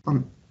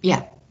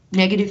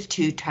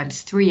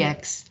 times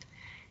 3x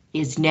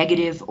is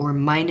negative or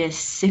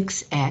minus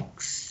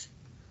 6x.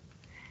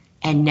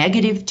 And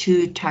negative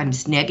 2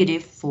 times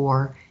negative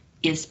 4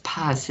 is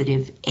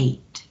positive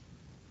 8.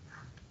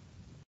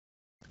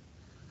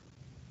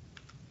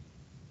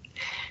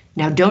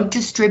 Now don't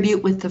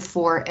distribute with the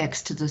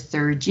 4x to the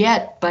third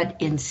yet, but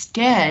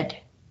instead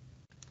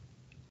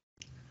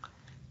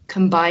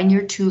combine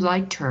your two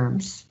like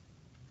terms.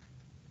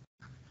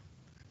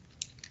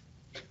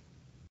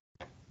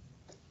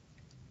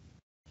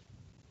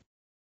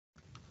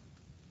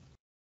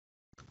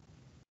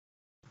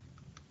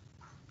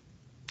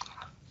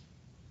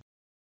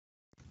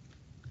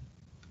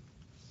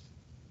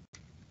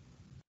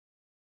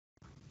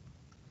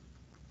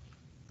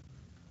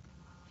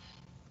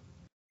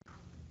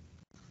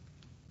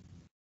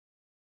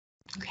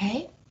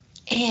 Okay,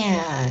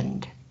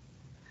 and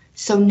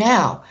so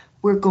now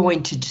we're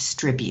going to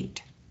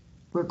distribute.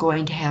 We're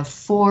going to have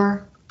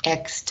 4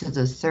 x to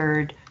the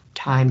third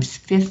times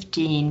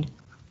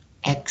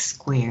 15x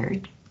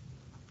squared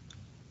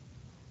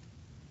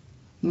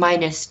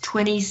minus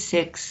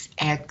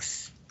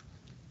 26x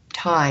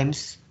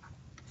times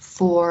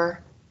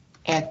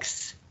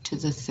 4x to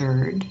the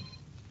third.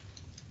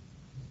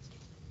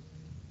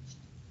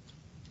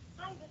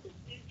 Hi, this is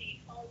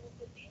Susie calling with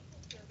the Vehicle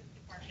Service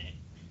Department.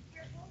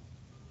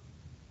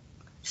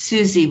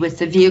 Susie with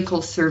the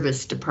Vehicle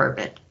Service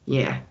Department,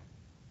 yeah.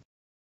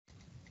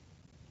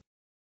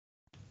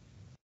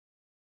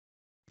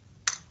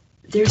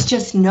 There's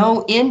just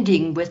no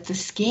ending with the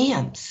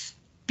scams.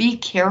 Be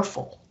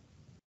careful.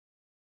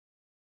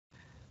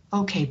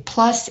 Okay,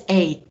 plus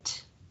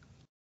 8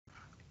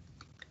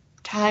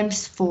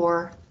 times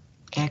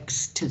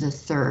 4x to the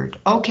third.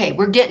 Okay,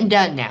 we're getting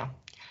done now.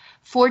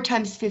 4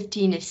 times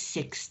 15 is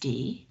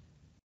 60.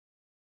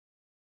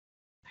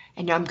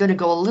 And now I'm going to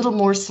go a little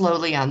more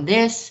slowly on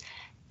this.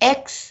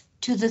 X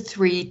to the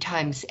 3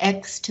 times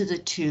x to the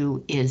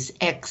 2 is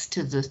x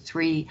to the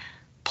 3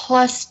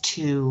 plus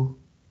 2.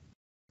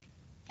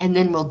 And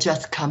then we'll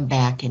just come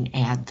back and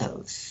add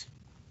those.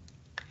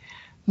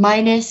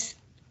 Minus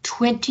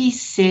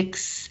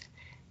 26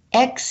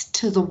 x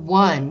to the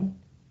 1.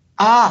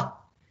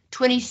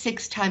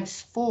 26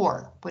 times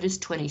 4. What is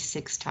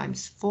 26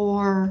 times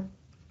 4?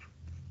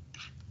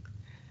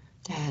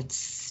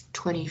 That's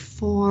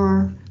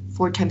 24.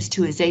 4 times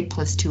 2 is 8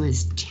 plus 2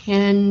 is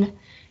 10.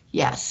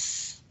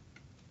 Yes.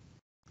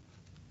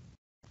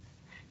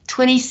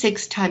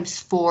 26 times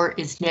 4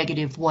 is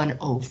negative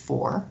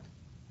 104.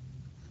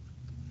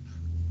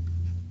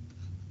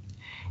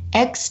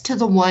 X to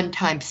the 1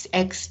 times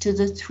x to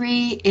the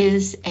 3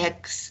 is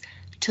x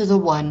to the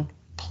 1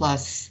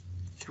 plus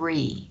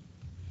 3.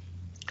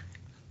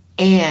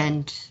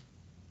 And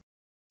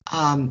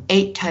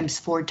 8 times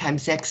 4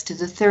 times x to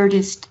the third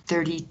is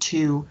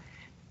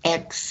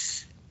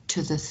 32x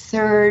to the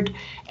third.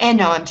 And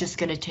now I'm just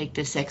going to take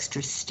this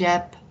extra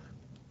step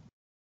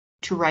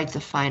to write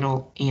the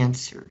final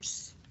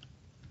answers.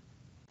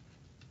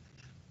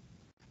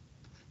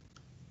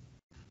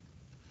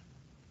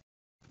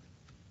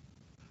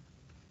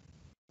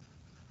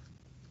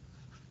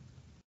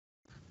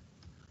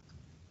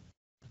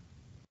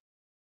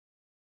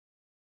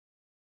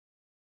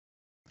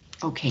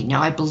 Okay,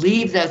 now I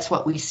believe that's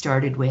what we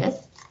started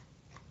with.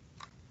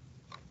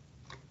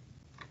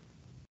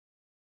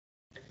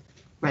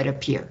 Right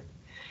up here.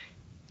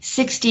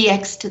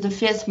 60x to the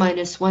 5th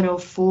minus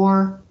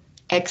 104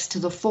 x to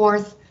the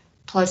 4th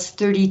plus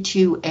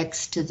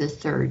 32x to the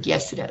 3rd.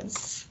 Yes, it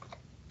is.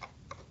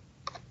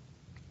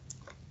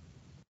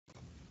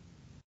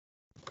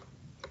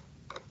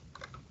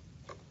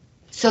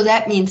 So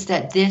that means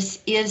that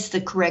this is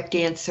the correct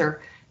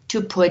answer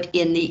to put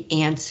in the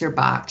answer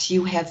box.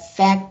 You have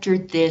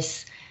factored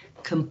this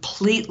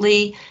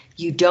completely.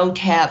 You don't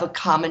have a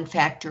common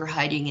factor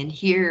hiding in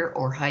here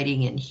or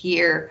hiding in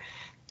here.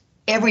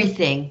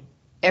 Everything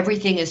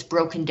is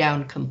broken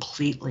down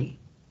completely.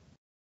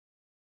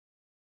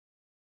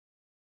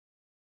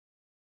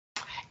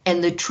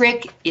 And the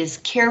trick is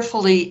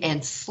carefully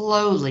and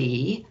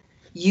slowly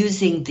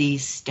using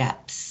these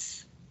steps.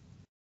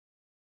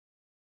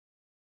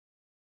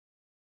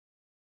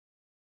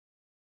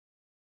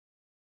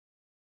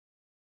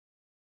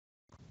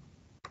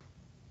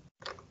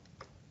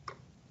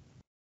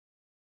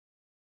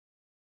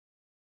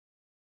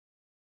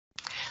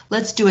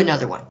 Let's do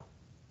another one.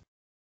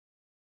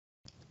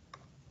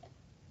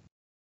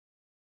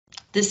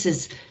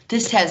 This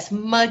has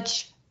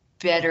much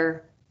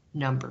better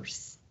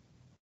numbers.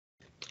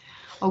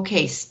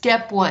 Okay,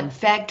 step 1,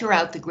 factor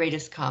out the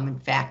greatest common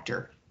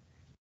factor,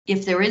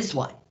 if there is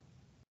one.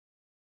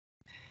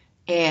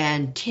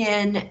 And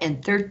 10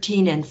 and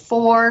 13 and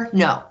 4,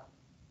 no.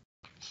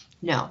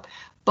 No,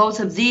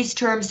 both of these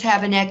terms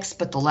have an x,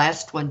 but the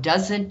last one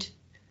doesn't.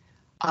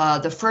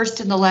 The first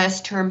and the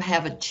last term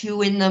have a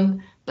 2 in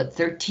them, but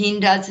 13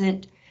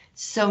 doesn't.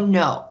 So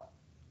no,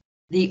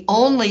 the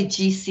only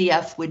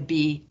GCF would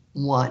be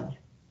 1,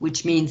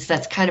 which means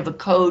that's kind of a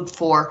code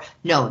for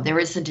no, there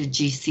isn't a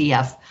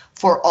GCF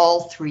for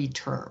all 3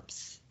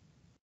 terms.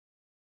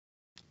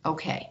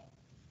 Okay,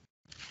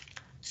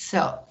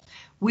 so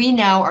we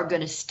now are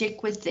going to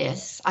stick with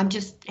this.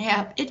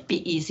 It'd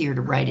be easier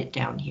to write it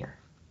down here.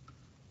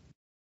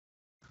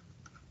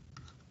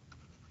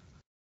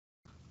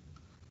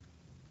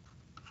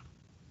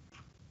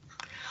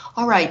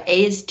 All right,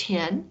 A is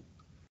 10,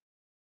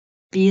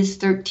 B is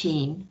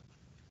 13,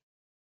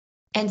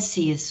 and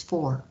C is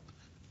 4.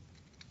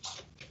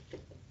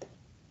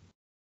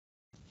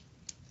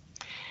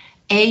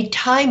 A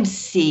times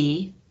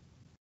C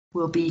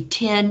will be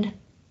 10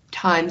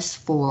 times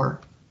 4,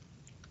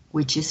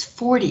 which is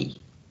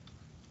 40.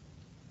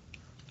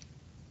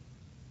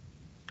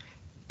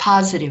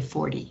 Positive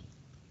 40.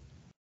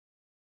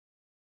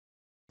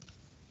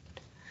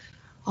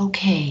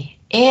 Okay,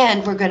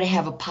 and we're going to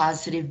have a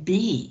positive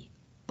B.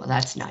 Well,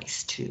 that's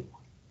nice too.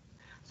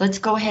 Let's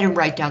go ahead and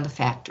write down the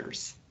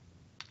factors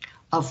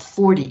of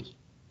 40.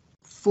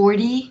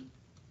 40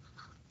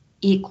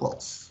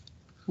 equals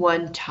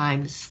 1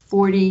 times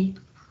 40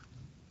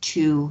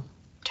 2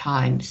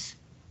 times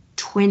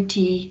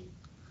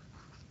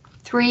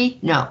 23,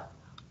 no,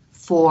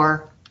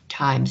 4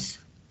 times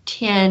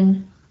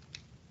 10,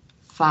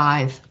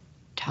 5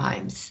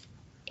 times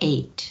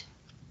 8,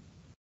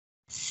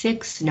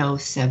 6, no,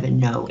 7,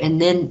 no,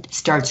 and then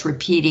starts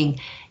repeating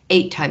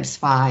 8 times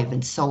 5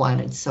 and so on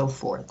and so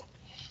forth.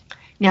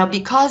 Now,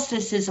 because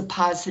this is a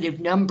positive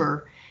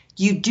number,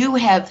 you do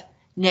have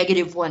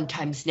 -1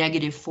 times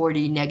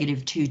 -40,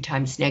 -2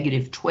 times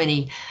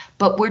 -20,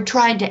 but we're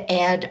trying to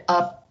add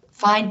up,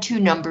 find two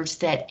numbers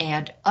that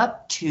add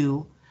up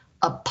to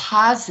a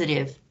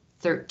positive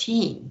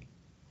 13.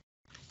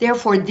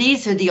 Therefore,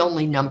 these are the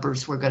only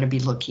numbers we're going to be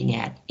looking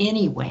at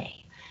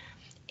anyway.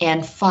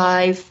 And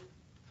 5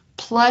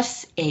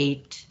 plus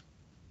 8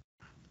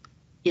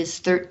 is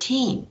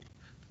 13.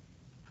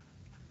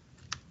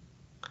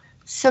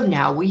 So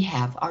now we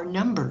have our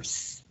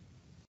numbers.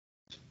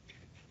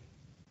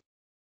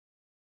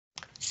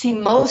 See,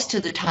 most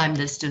of the time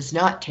this does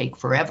not take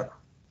forever.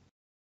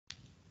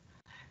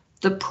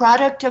 The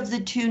product of the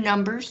two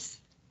numbers,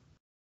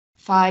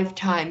 5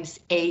 times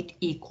 8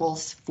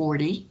 equals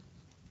 40,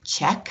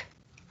 check.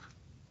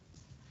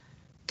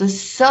 The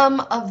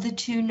sum of the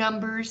two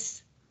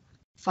numbers,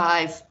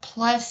 5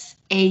 plus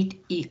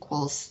 8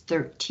 equals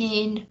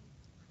 13,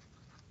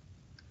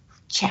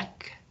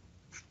 check.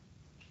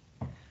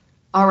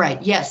 All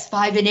right, yes,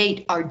 5 and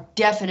 8 are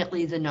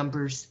definitely the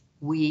numbers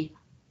we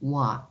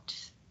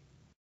want.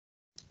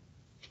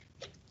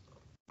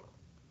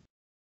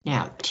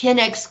 Now,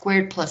 10x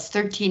squared plus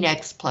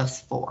 13x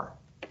plus 4.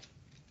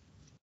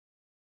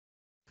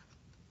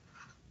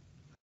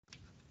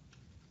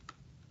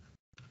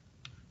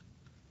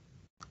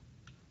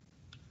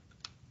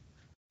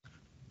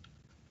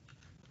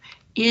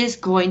 Is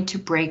going to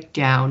break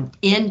down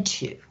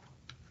into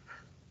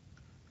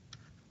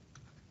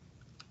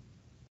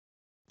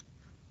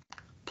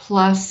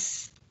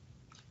plus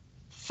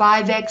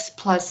 5x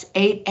plus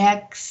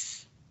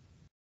 8x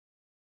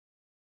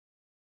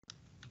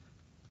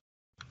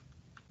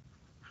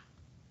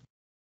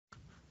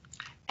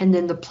and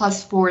then the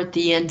plus 4 at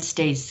the end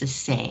stays the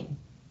same.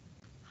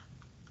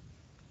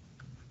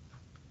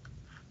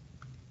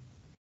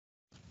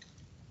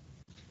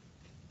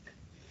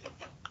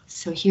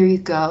 So here you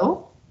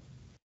go.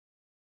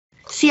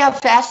 See how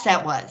fast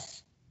that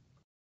was?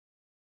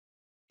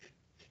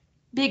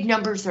 Big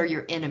numbers are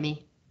your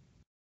enemy.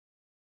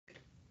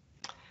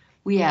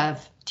 We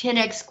have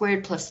 10x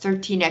squared plus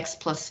 13x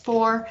plus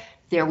 4.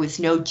 There was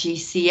no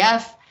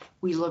GCF.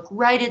 We look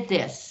right at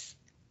this.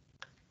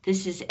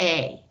 This is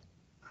A.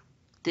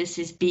 This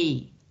is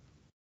B.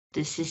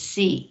 This is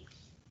C.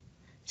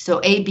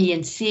 So A, B,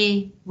 and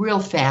C, real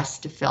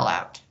fast to fill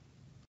out.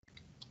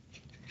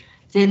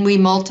 Then we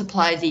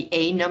multiply the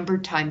A number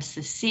times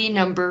the C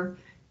number,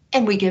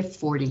 and we get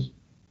 40.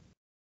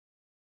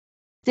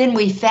 Then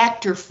we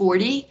factor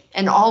 40,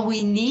 and all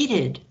we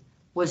needed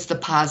was the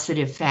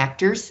positive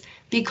factors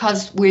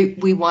because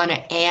we want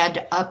to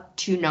add up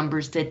two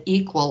numbers that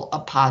equal a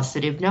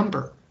positive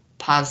number,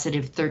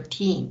 positive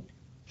 13.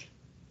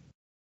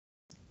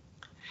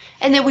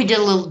 And then we did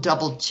a little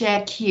double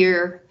check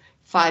here.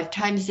 5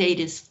 times 8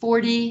 is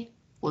 40.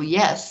 Well,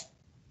 yes.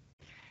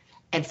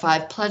 And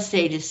 5 plus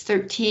 8 is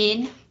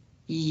 13.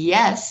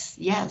 Yes,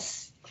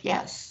 yes,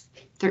 yes.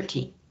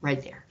 13,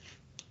 right there.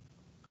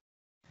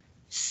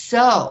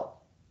 So,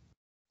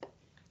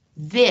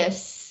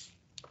 this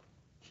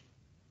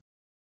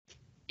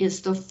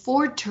is the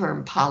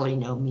 4-term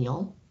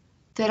polynomial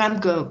that I'm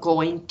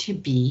going to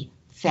be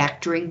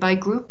factoring by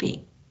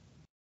grouping.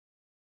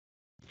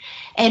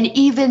 And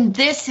even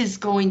this is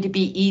going to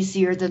be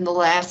easier than the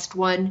last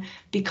one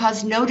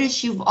because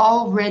notice you've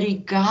already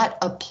got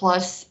a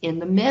plus in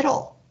the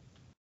middle.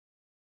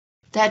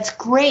 That's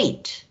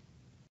great.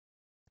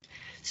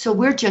 So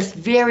we're just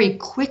very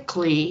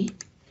quickly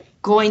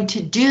going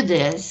to do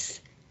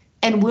this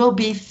and we'll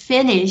be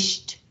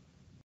finished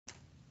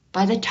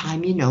by the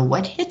time you know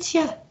what hits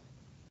you.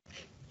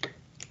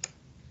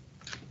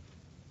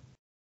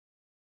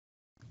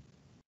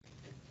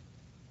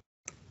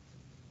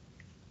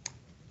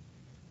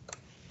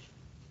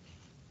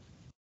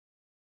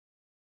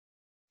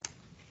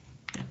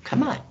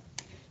 Come on,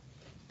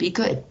 be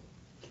good.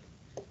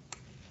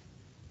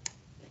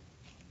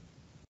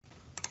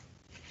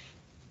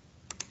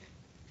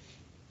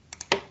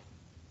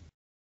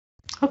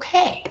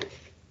 Okay,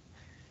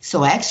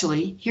 so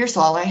actually, here's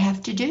all I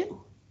have to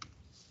do.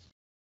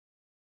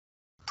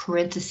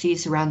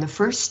 Parentheses around the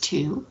first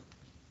two,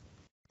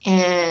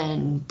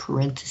 and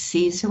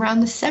parentheses around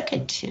the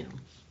second two.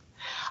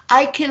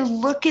 I can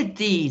look at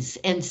these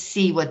and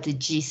see what the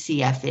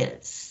GCF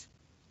is.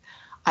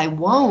 I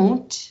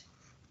won't.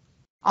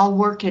 I'll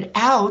work it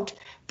out,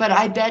 but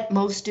I bet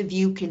most of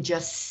you can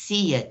just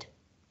see it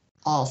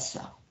also.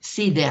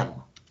 See them.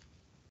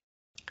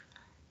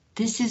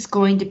 This is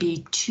going to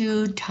be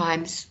 2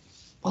 times,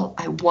 well,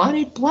 I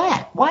wanted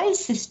black. Why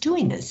is this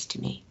doing this to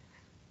me?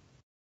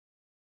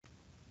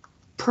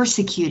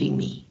 Persecuting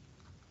me.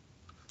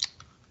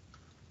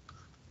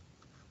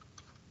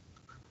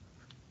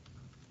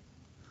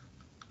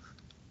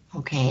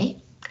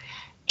 okay?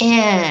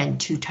 And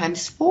 2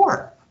 times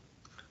 4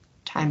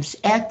 times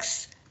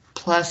x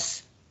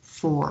plus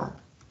 4.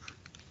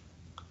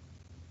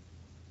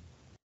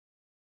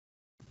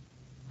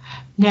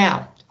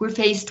 Now, we're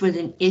faced with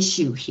an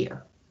issue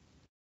here,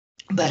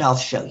 but I'll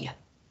show you.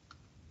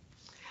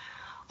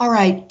 All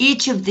right,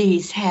 each of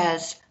these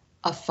has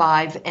a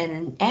 5 and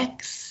an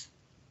x,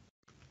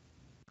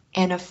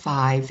 and a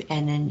 5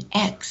 and an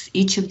x,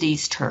 each of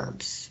these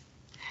terms.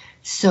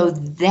 So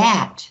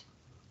that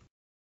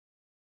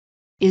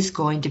is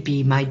going to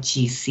be my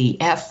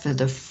GCF for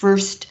the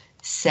first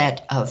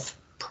set of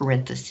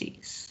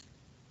parentheses.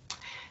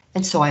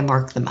 And so I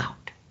mark them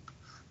out.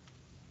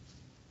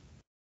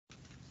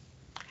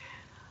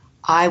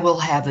 I will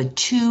have a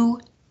 2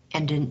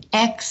 and an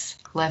x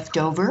left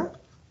over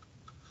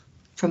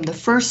from the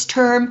first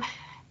term,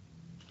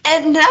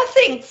 and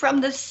nothing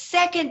from the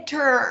second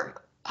term.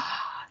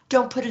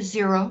 Don't put a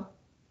 0,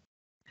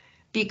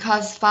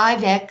 because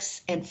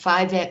 5x and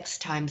 5x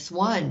times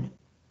 1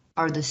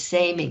 are the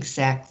same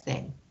exact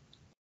thing.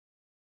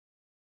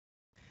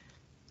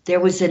 There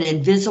was an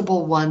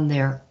invisible 1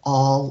 there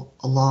all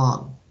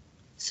along,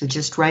 so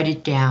just write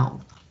it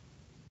down.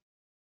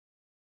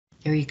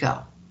 There you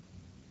go.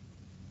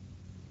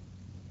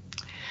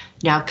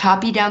 Now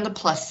copy down the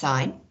plus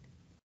sign.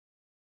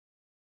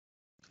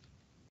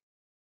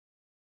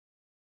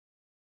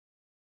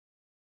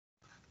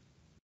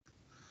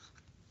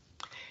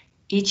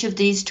 Each of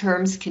these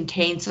terms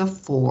contains a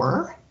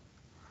 4.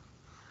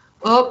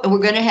 Oh, and we're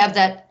going to have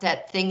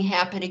that thing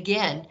happen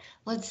again.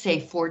 Let's say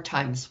 4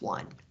 times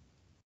 1.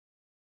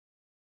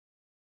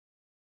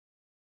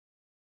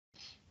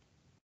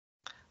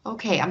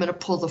 Okay, I'm going to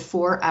pull the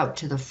 4 out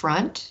to the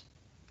front.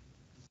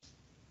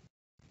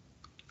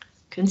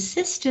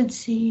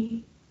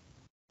 Consistency.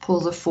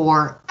 Pull the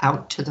 4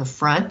 out to the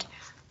front.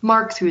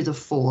 Mark through the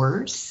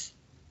 4s.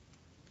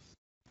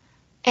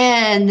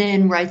 And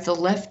then write the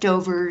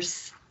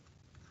leftovers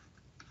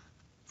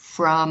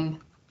from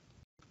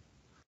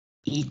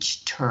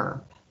each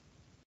term.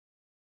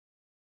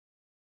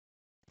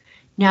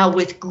 Now,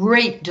 with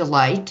great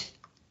delight,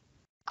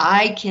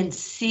 I can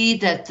see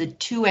that the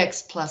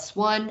 2x plus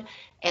 1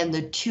 and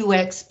the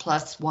 2x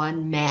plus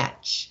 1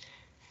 match.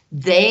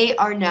 They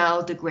are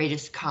now the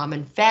greatest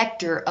common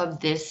factor of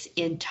this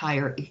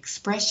entire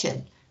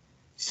expression.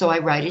 So I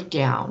write it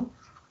down.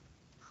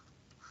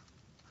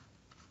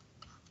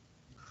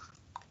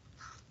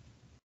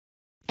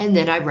 And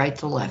then I write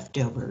the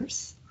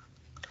leftovers.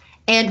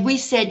 And we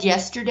said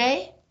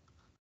yesterday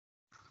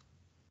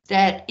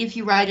that if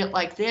you write it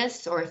like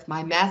this, or if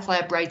my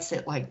MyLab writes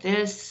it like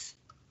this,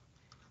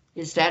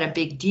 is that a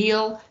big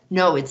deal?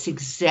 No, it's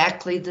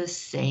exactly the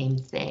same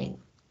thing.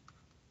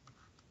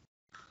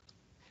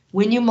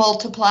 When you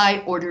multiply,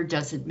 order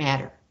doesn't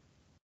matter.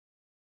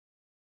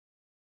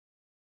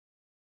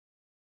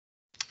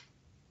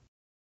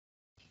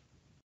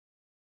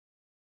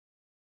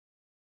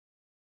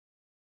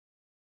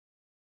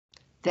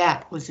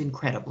 That was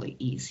incredibly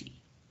easy.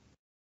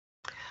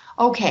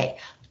 Okay,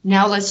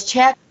 now let's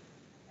check.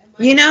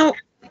 You know,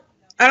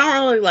 I don't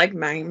really like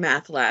my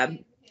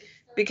MyLab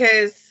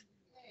because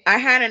I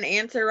had an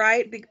answer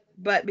right,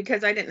 but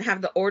because I didn't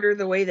have the order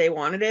the way they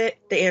wanted it,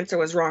 the answer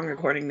was wrong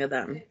according to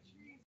them.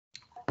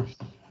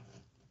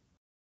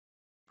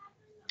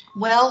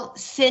 Well,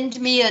 send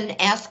me an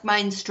Ask My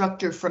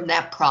Instructor from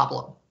that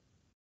problem.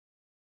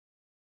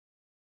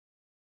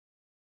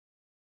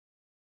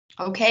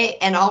 Okay,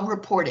 and I'll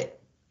report it.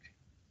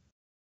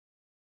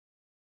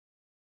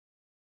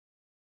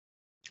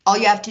 All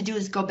you have to do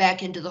is go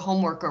back into the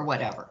homework or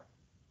whatever.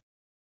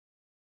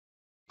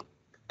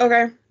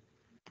 Okay.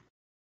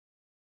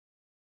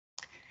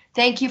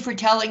 Thank you for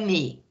telling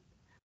me.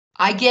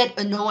 I get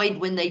annoyed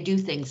when they do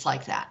things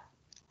like that.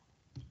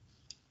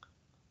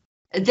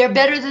 They're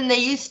better than they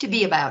used to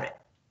be about it.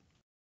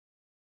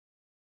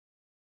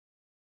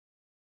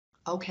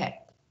 Okay.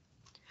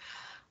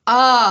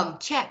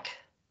 Check.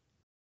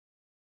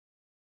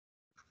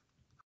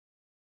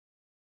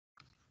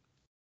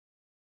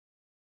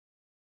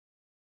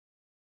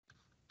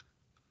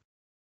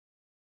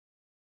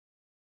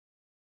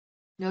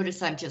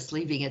 Notice I'm just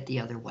leaving it the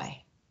other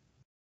way.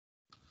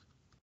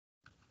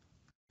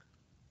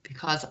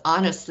 Because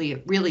honestly,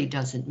 it really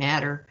doesn't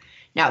matter.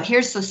 Now,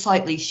 here's the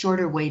slightly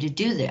shorter way to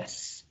do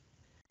this.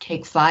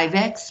 Take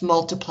 5x,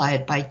 multiply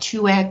it by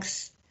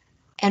 2x,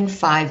 and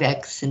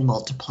 5x and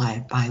multiply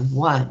it by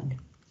 1.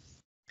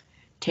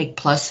 Take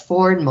plus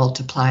 4 and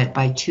multiply it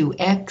by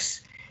 2x.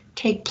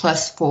 Take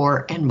plus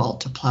 4 and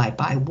multiply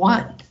by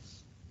 1.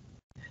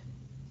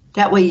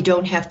 That way you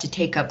don't have to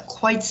take up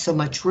quite so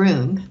much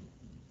room.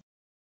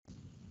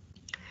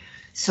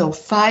 So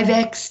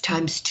 5x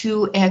times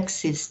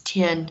 2x is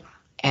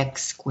 10x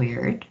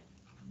squared.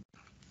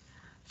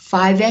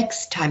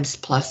 5x times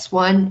plus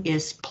 1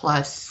 is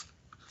plus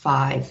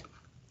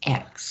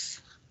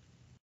 5x.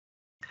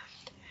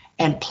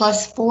 And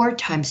plus 4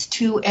 times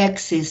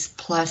 2x is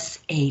plus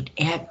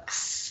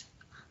 8x.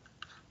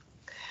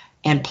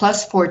 And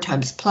plus 4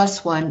 times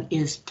plus 1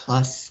 is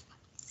plus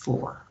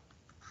 4.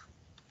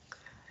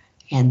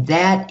 And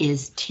that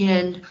is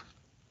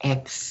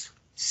 10x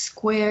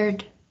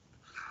squared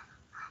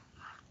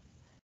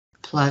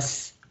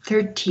plus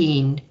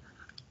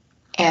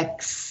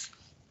 13x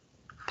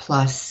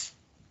plus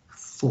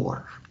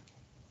 4.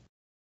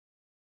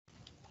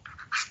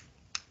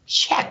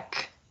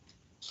 Check.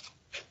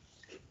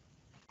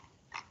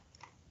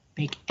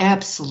 Make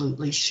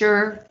absolutely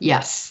sure,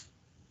 yes.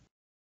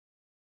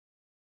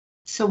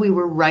 So we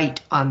were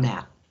right on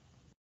that.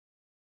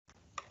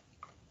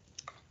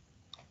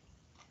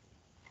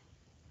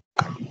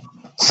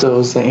 So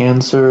is the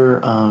answer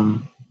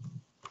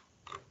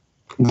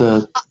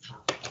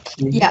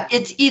Yeah,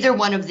 it's either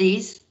one of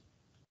these.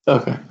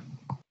 Okay.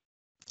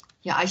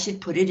 Yeah, I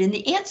should put it in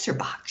the answer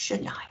box,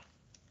 shouldn't I?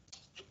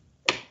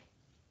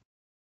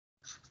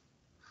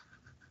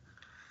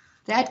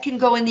 That can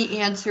go in the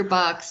answer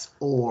box,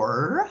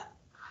 or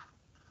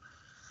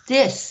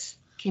this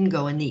can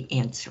go in the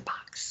answer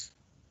box.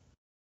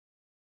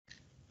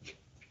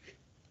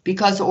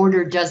 Because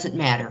order doesn't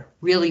matter,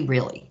 really,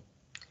 really.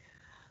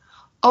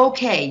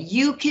 Okay,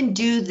 you can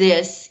do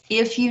this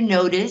if you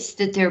notice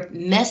that they're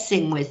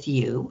messing with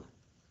you.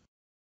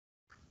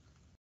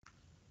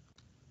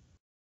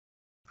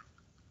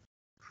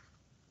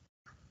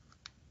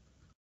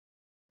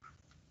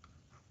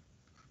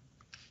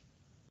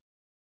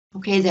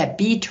 Okay, that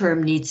B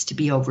term needs to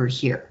be over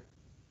here.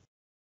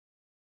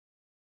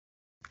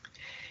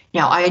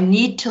 Now I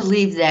need to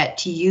leave that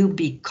to you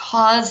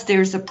because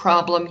there's a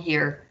problem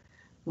here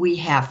we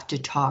have to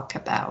talk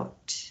about.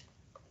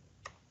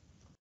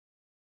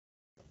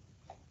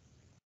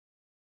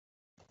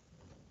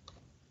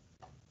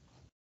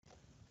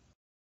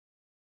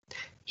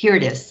 Here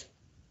it is.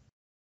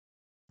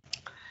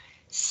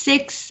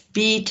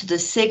 6b to the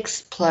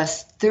 6th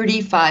plus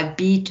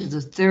 35b to the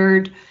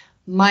 3rd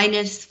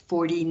minus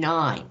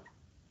 49.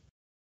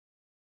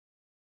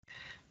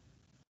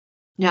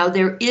 Now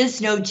there is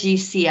no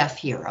GCF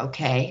here,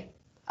 okay?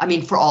 I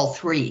mean, for all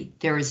three,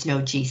 there is no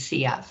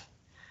GCF.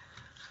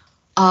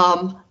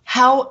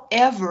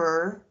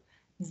 However,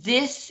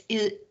 this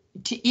is,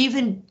 to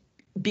even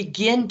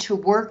begin to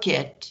work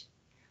it,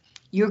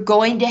 you're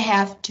going to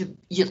have to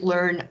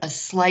learn a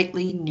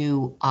slightly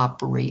new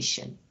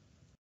operation.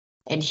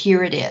 And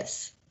here it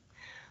is.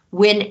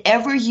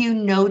 Whenever you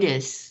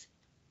notice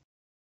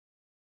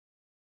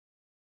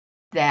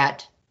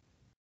that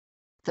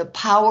the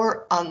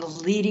power on the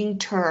leading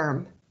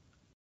term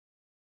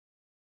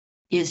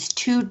is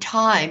 2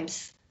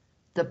 times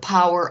the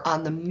power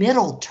on the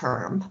middle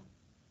term,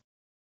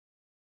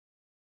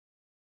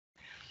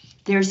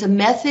 there's a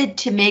method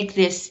to make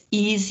this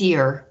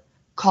easier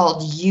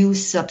called U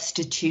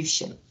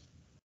substitution.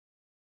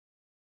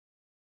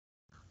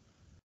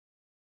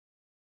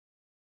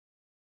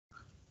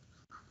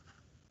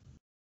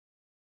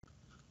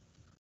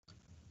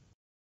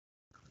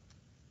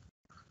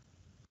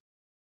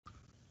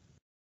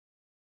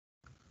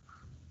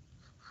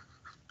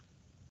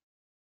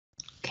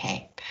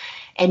 Okay,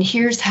 and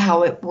here's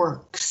how it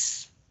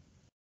works.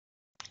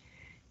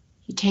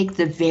 You take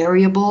the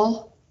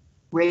variable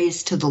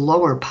raised to the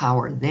lower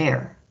power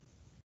there,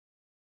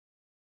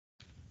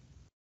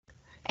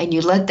 and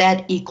you let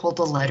that equal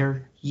the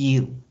letter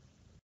U.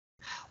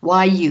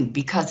 Why U?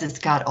 Because it's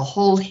got a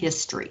whole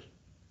history.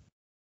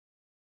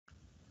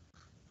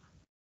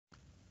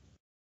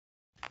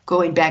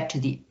 Going back to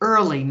the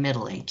early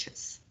Middle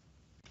Ages.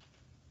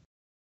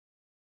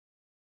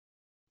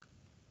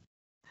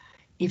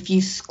 If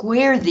you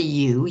square the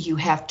U, you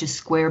have to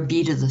square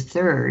b to the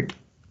 3rd.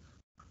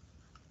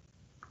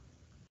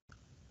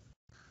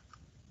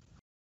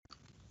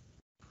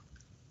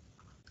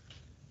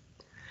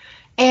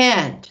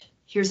 And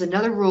here's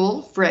another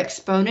rule for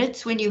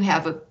exponents. When you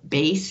have a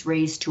base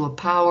raised to a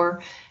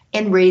power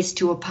and raised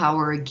to a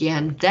power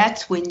again,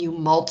 that's when you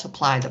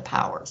multiply the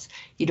powers.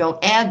 You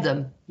don't add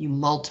them, you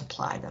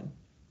multiply them.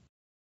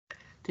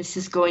 This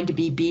is going to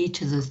be b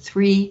to the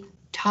 3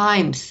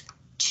 times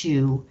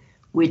 2,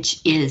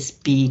 which is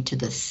b to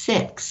the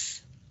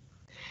 6.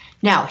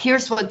 Now,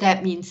 here's what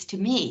that means to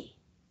me.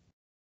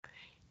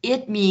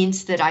 It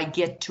means that I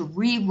get to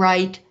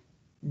rewrite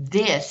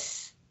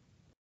this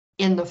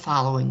in the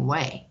following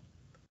way.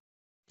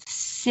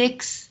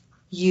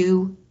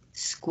 6u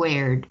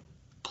squared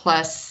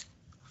plus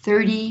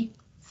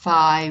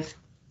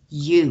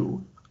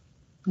 35u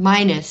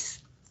minus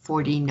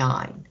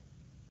 49.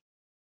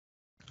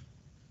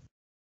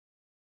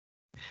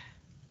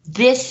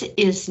 This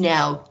is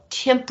now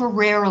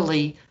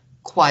temporarily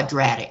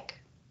quadratic.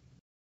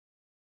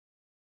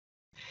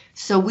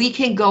 So we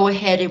can go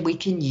ahead and we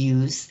can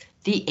use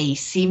the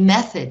AC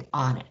method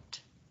on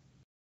it.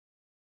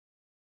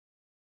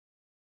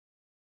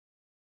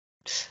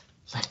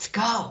 Let's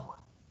go.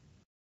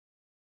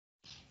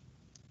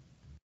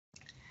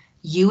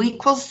 U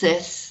equals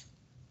this.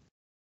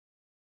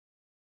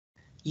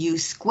 U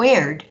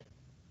squared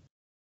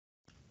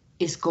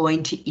is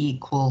going to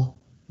equal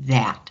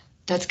that.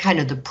 That's kind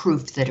of the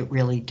proof that it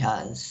really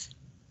does.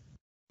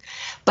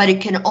 But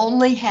it can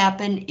only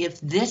happen if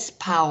this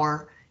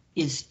power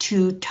is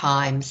 2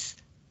 times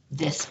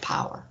this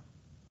power.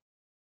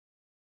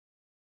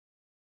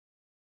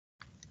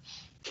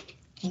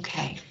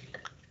 Okay,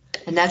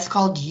 and that's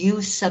called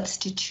U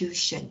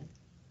substitution.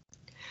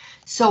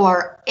 So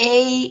our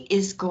A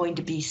is going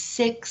to be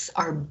 6,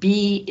 our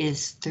B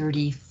is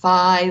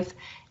 35,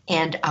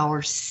 and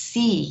our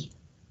C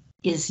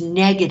is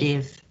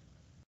negative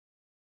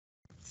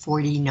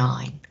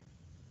 49.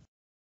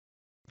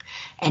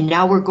 And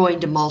now we're going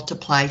to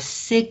multiply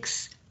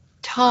 6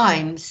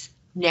 times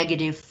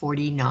negative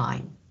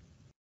 49.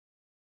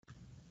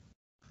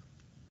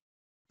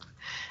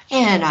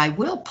 And I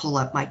will pull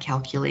up my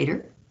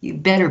calculator. You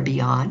better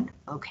be on.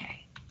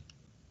 Okay.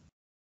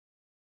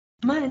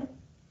 Come on.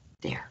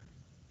 There.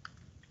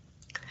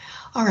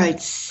 All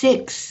right,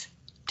 6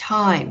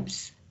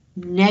 times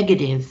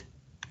negative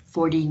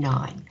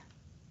 49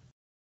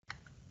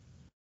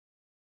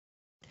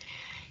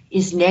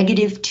 is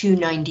negative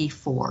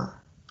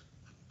 294.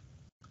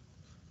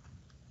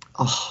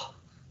 Oh.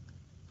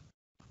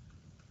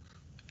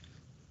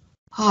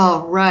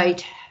 All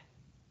right.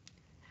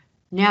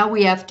 Now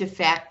we have to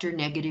factor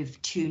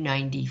negative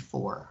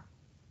 294.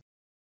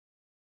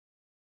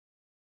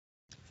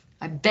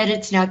 I bet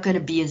it's not going to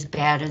be as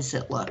bad as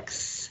it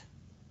looks.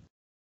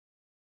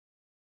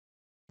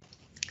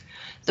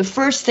 The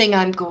first thing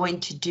I'm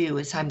going to do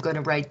is I'm going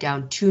to write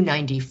down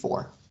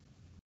 294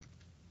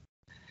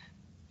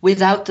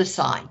 without the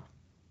sign.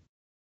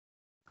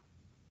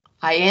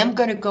 I am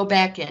going to go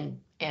back and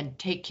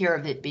take care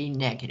of it being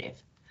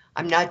negative.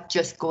 I'm not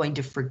just going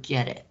to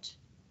forget it.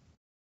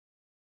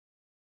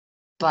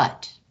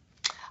 But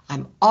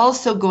I'm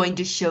also going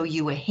to show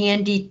you a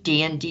handy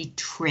dandy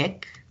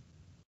trick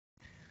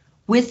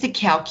with the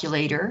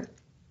calculator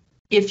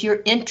if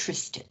you're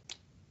interested.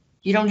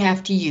 You don't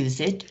have to use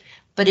it,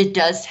 but it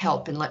does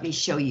help, and let me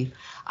show you.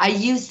 I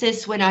use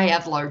this when I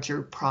have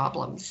larger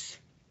problems.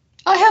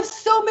 I have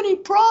so many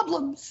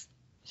problems.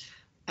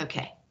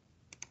 Okay.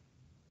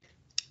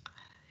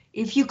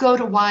 If you go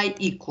to y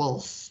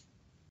equals,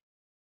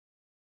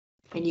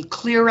 and you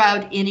clear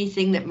out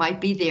anything that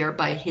might be there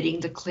by hitting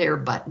the clear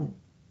button,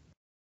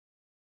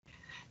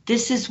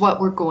 this is what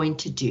we're going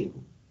to do.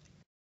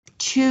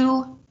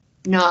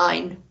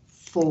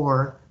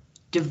 294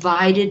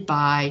 divided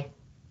by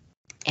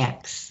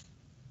x.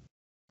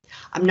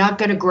 I'm not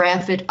going to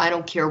graph it. I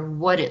don't care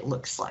what it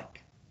looks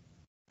like.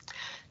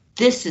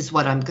 This is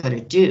what I'm going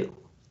to do.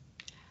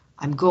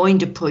 I'm going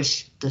to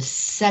push the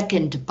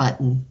second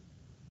button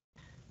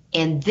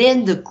and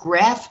then the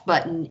graph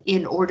button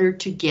in order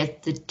to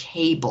get the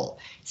table.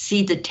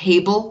 See the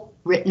table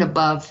written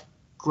above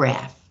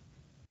graph.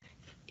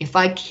 If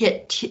I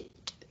hit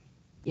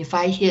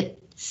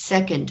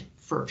second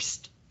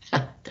first,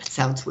 that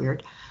sounds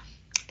weird,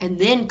 and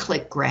then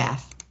click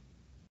graph,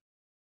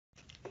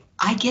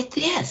 I get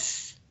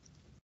this.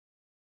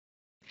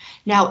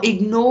 Now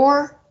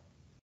ignore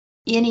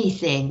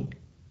anything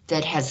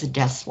that has a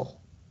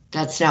decimal.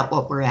 That's not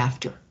what we're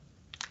after.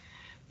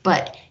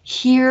 But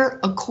here,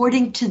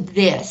 according to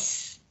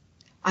this,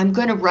 I'm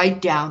going to write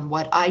down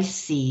what I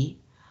see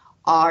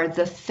are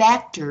the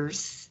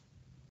factors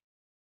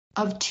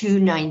of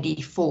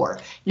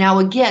 294. Now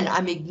again,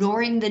 I'm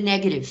ignoring the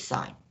negative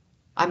sign.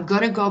 I'm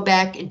going to go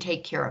back and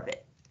take care of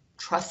it.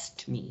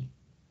 Trust me.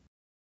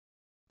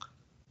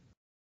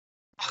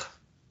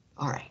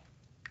 All right,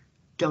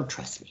 don't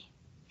trust me.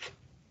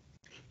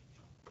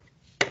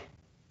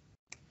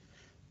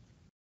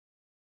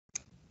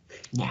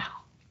 Now,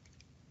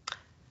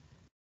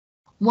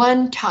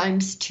 1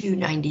 times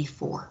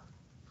 294.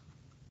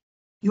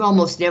 You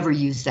almost never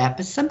use that,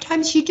 but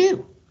sometimes you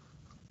do.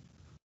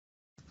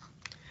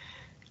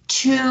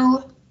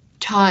 2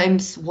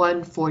 times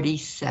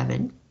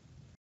 147.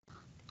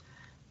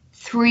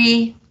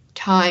 3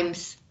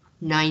 times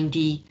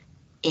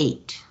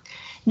 98.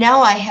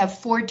 Now I have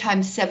 4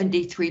 times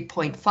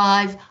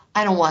 73.5.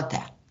 I don't want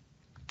that.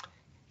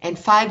 And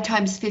 5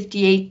 times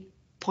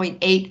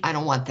 58.8. I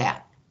don't want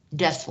that.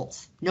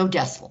 Decimals, no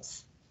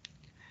decimals.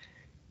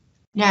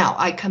 Now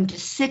I come to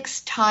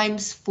 6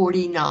 times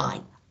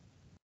 49.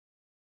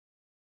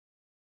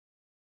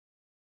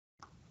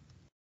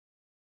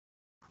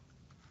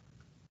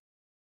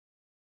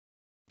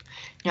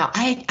 Now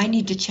I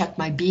need to check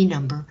my B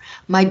number.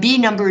 My B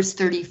number is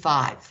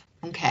 35.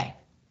 Okay.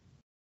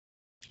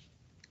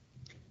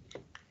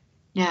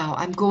 Now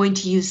I'm going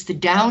to use the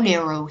down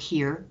arrow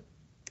here.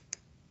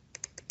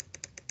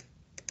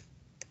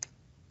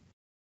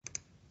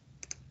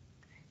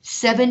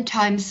 Seven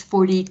times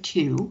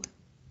 42.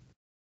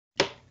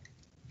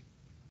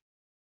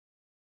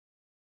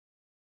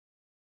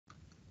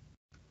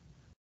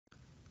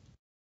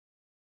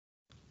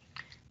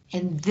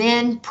 And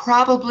then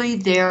probably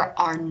there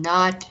are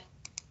not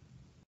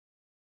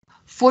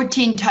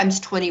 14 times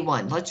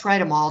 21. Let's write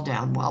them all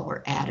down while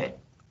we're at it.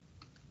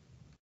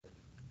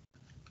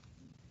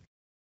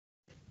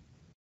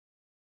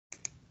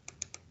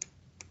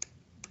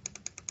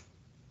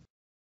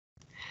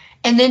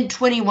 And then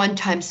 21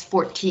 times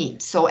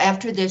 14. So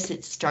after this,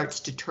 it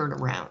starts to turn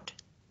around.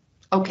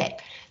 Okay,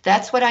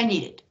 that's what I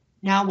needed.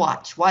 Now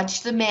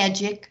watch the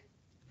magic.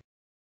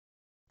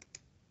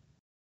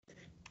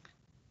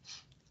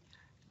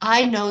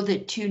 I know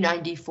that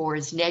 294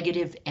 is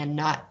negative and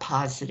not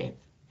positive.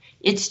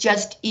 It's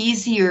just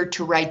easier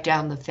to write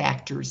down the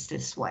factors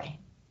this way.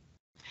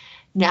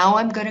 Now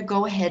I'm going to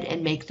go ahead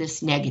and make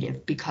this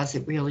negative because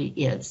it really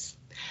is.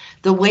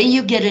 The way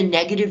you get a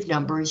negative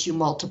number is you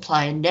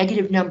multiply a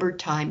negative number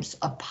times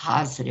a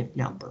positive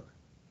number.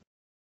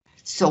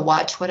 So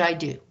watch what I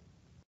do.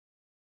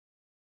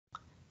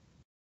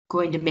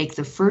 Going to make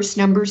the first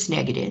numbers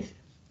negative.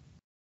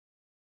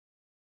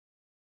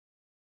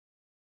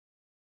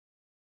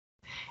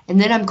 And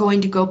then I'm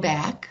going to go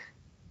back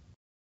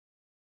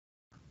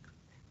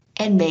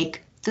and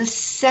make the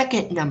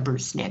second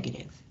numbers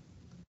negative.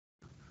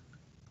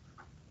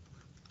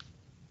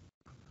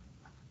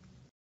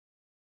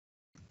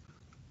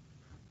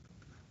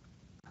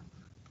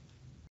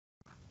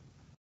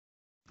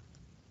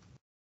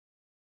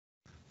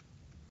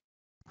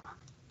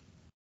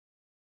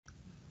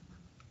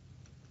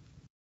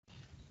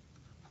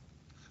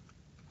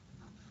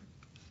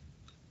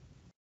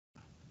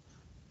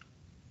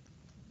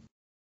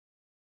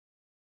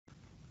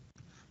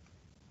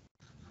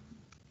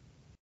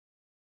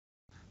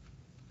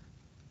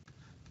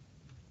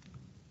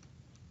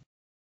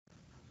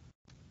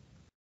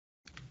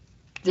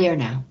 There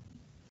now.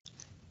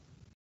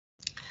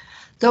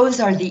 Those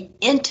are the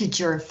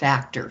integer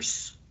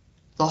factors,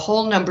 the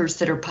whole numbers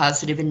that are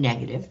positive and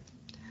negative.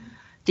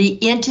 The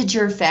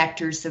integer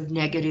factors of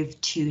negative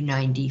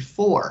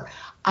 294.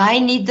 I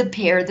need the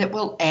pair that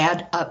will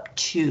add up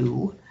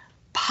to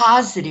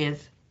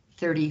positive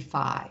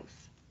 35.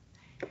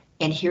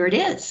 And here it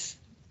is.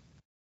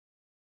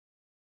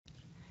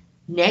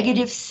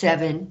 Negative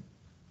 7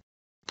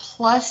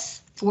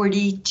 plus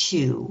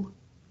 42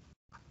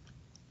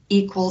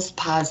 equals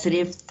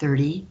positive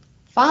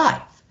 35.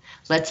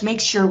 Let's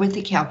make sure with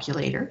the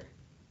calculator.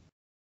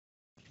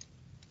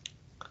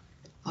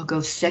 I'll go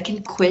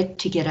second quit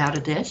to get out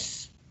of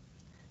this.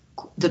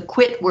 The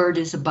quit word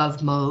is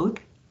above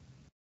mode.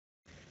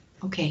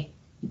 Okay,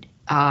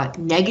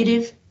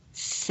 negative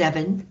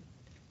 7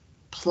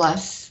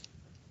 plus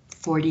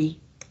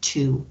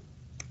 42,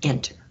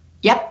 enter.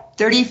 Yep,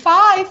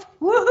 35,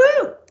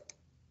 woohoo!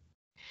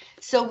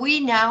 So we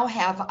now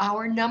have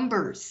our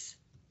numbers.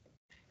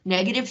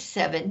 Negative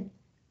 7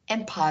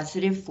 and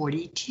positive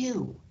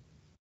 42.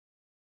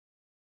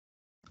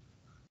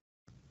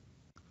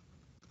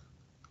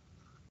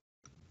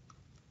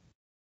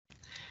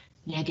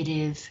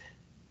 Negative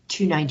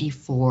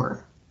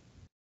 294.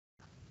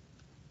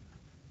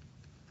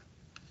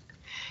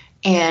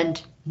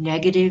 And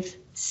negative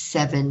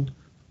 7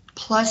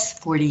 plus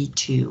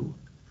 42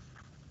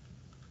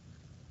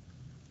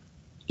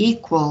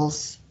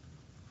 equals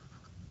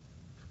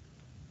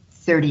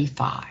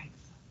 35.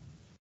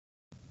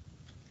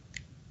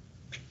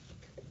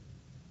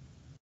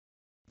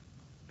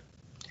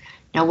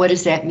 Now, what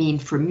does that mean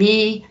for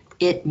me?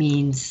 It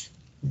means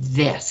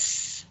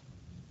this.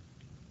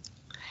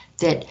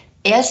 That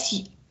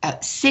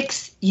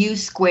 6u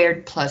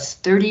squared plus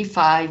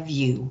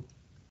 35u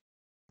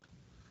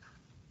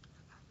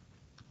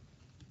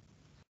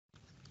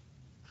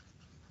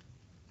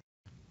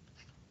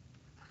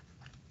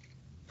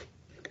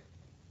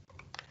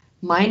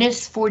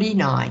minus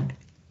 49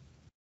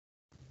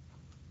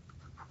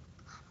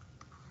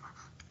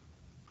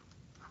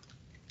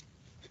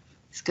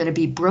 is going to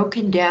be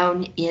broken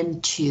down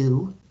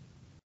into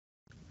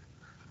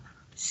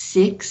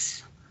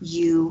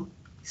 6u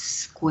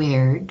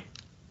squared.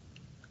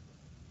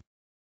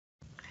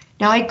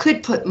 Now I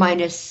could put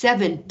minus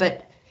 7,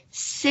 but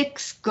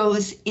 6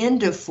 goes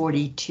into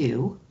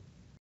 42,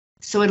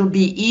 so it'll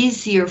be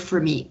easier for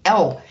me.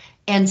 Oh,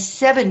 and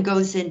 7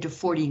 goes into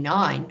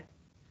 49.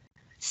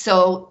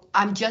 So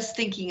I'm just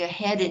thinking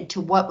ahead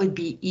into what would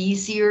be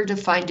easier to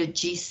find a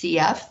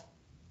GCF.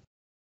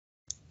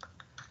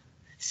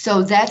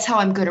 So that's how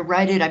I'm going to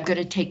write it. I'm going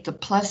to take the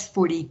plus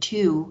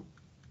 42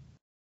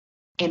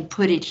 and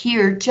put it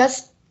here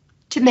just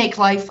to make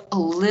life a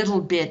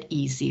little bit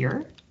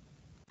easier.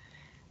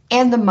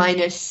 And the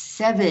minus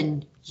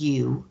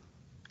 7u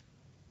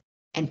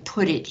and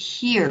put it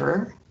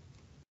here.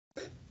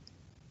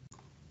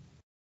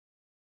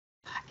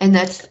 And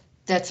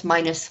that's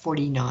minus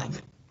 49.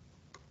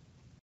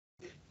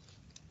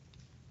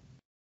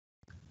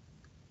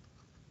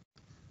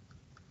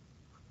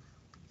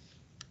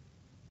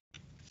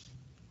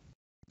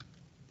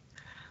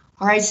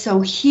 All right, so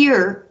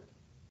here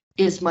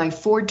is my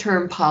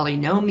 4-term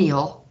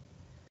polynomial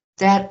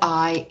that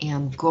I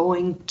am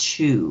going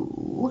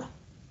to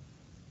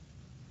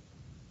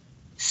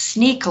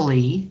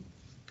sneakily,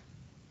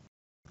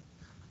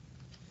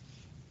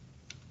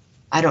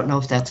 I don't know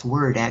if that's a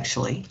word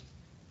actually,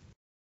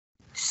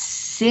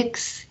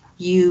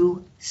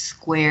 6u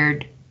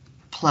squared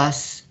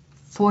plus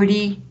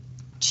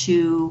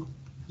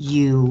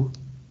 42u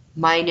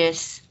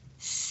minus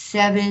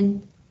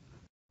 7u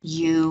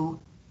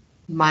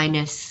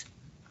minus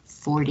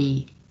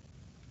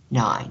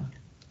 49.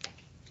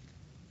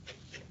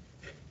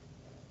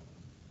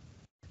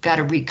 Got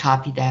to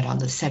recopy that on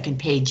the second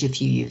page if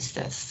you use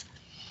this.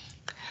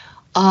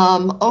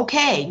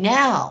 Okay,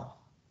 now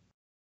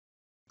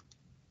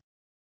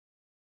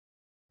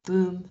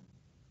boom,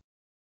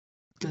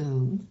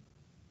 boom,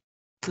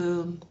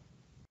 boom,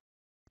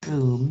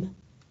 boom,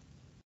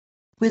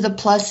 with a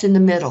plus in the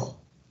middle.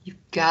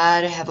 You've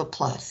got to have a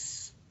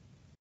plus.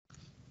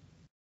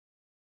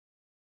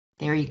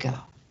 There you go.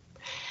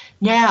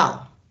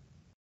 Now,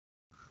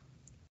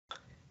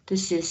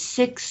 this is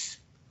 6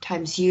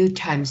 times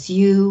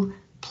u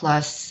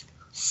plus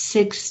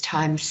 6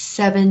 times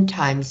 7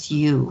 times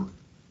u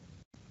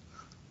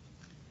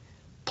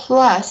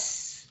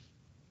plus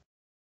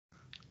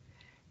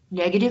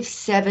negative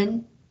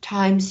 7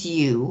 times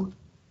u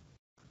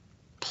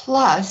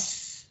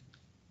plus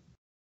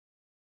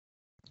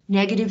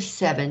negative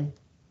 7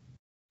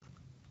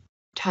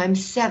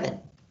 times 7.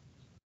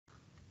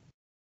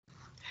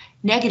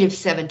 Negative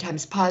 7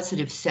 times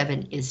positive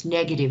 7 is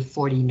negative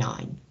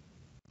 49.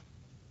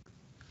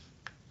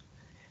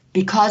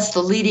 Because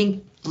the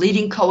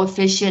leading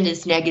coefficient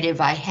is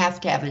negative, I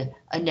have to have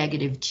a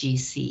negative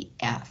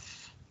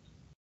GCF.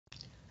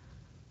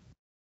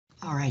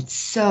 All right,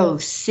 so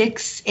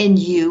 6 and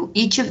u,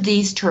 each of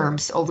these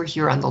terms over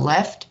here on the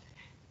left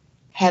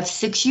have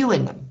 6u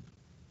in them.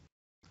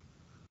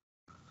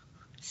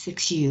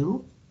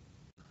 6u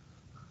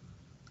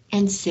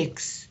and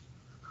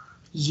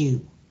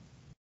 6u.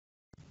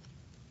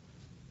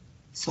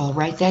 So I'll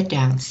write that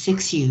down,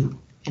 6u,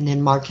 and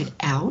then mark it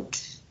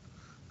out.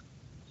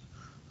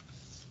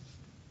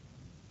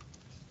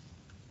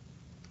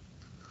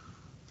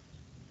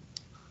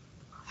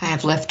 I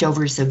have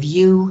leftovers of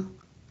u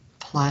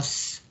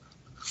plus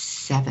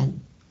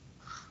 7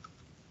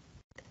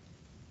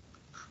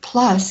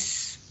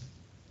 plus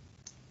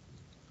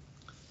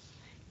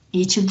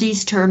each of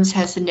these terms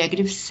has a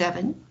negative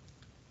 7.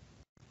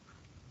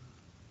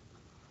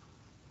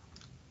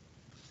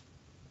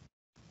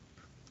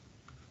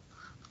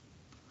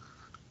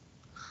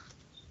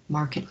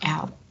 Mark it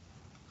out.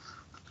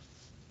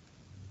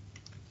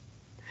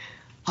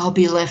 I'll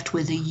be left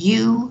with a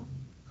u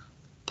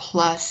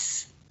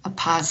plus a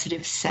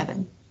positive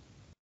 7.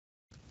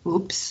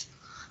 Oops.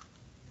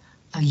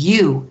 A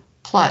u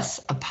plus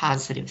a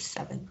positive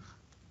 7.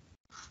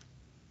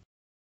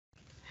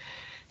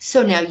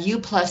 So now u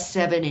plus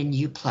 7 and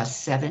u plus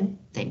 7,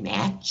 they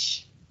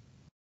match.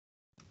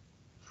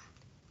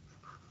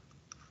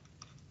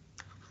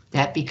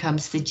 That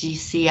becomes the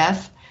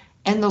GCF,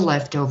 and the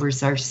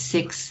leftovers are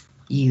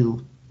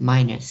 6u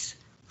minus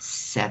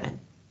 7.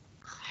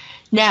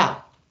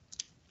 Now,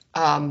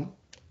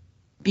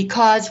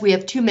 because we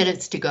have 2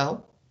 minutes to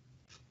go,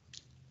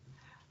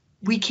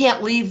 we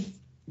can't leave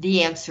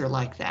the answer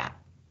like that.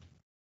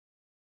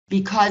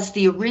 Because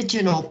the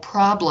original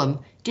problem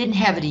didn't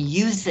have any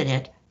u's in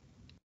it.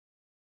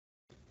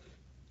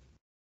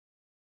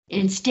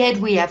 Instead,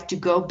 we have to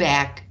go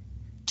back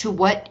to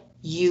what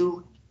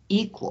u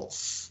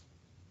equals.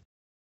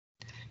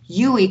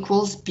 U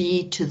equals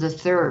b to the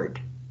third.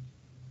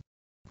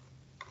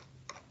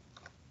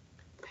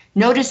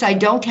 Notice I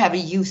don't have a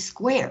u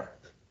square,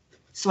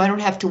 so I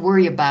don't have to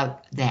worry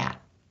about that.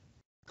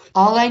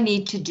 All I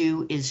need to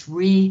do is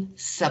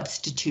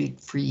re-substitute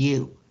for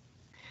u.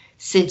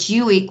 Since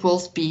u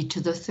equals b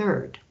to the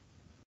third,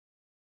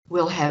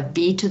 we'll have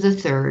b to the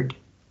third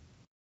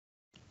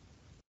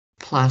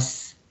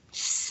plus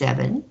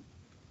 7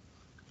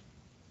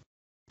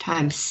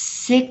 times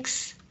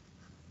 6b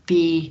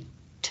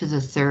to the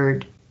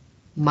third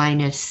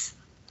minus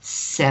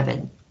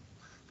 7.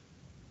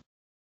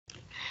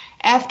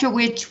 After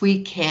which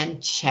we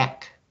can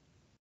check.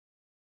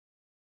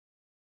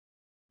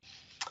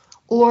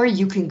 Or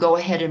you can go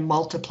ahead and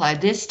multiply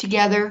this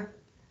together,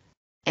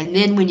 and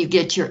then when you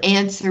get your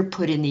answer,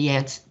 put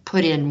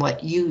in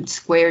what u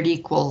squared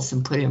equals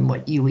and put in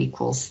what u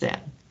equals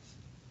then.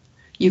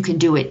 You can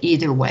do it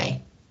either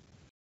way.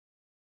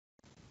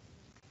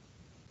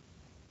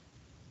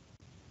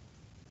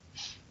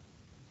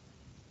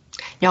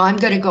 Now I'm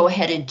going to go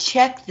ahead and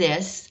check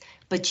this,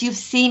 but you've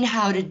seen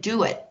how to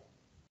do it.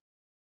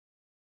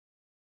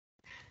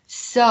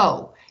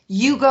 So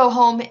you go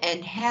home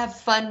and have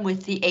fun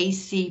with the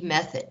AC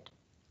method.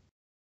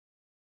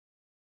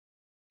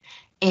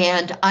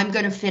 And I'm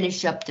going to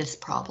finish up this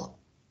problem.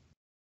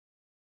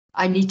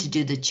 I need to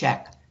do the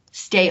check.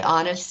 Stay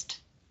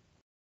honest.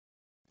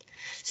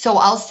 So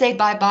I'll say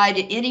bye-bye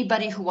to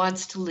anybody who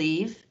wants to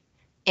leave,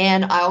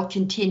 and I'll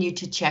continue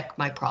to check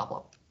my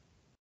problem.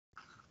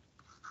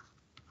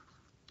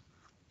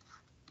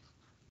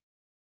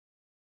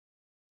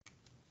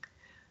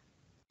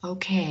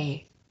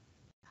 Okay.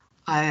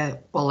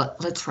 Well,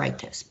 let's write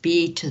this.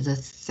 B to the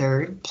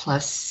third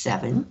plus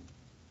 7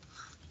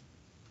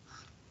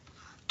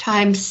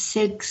 times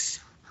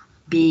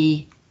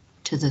 6b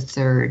to the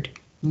third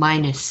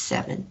minus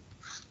 7.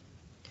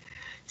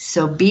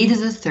 So b to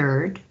the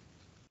third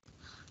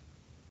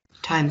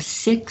times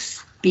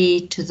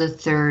 6b to the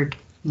third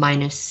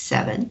minus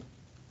 7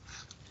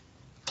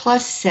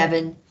 plus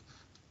 7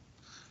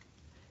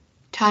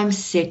 times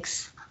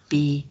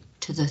 6b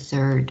to the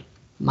third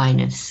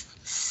minus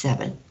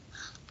 7.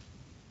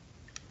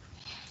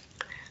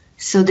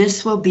 So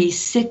this will be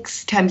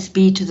 6 times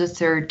b to the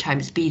third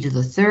times b to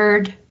the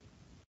third.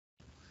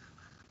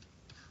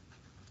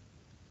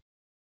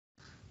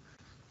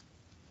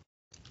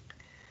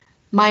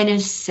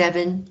 minus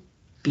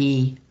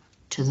 7b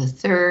to the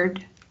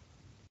third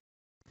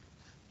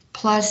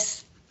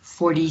plus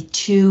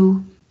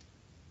 42b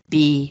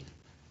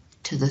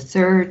to the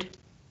third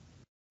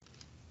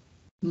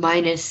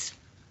minus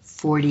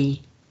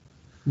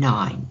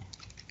 49.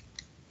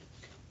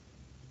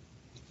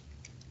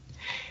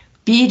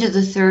 B to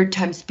the third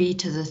times b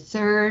to the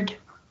third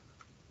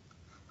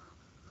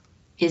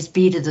is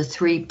b to the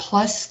 3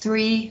 plus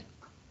 3.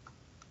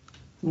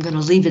 I'm going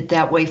to leave it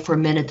that way for a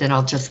minute, then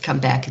I'll just come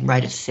back and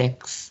write a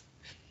 6.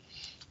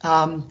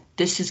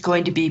 This is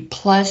going to be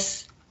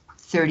plus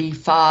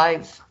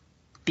 35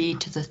 b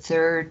to the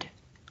third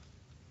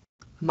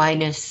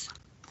minus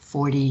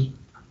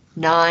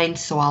 49,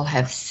 so I'll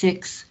have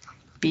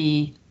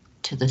 6b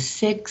to the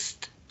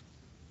sixth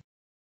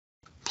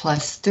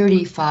plus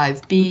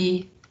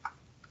 35b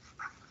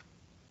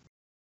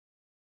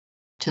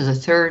to the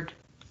third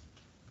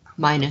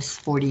minus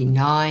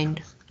 49.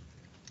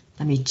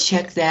 Let me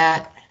check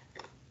that.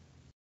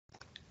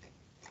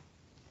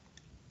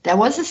 That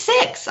was a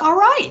 6, all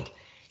right.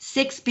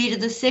 6b to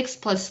the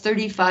sixth plus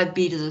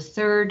 35b to the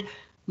third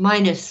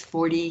minus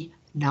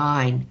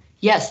 49.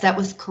 Yes, that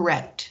was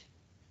correct.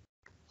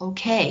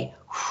 Okay,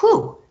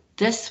 whew,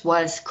 this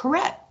was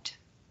correct.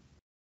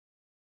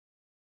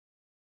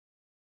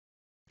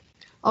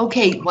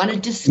 Okay, want to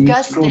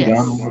discuss Can you scroll this?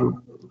 down a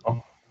little?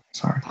 Oh,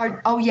 sorry.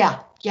 Oh, yeah.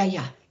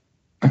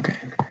 Okay.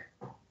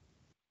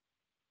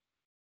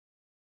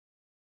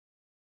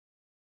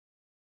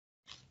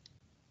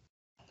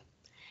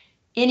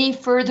 Any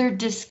further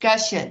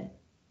discussion?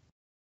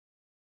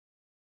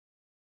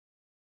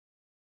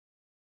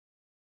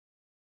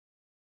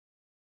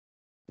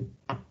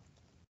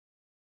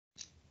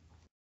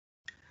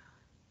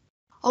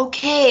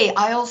 Okay,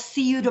 I'll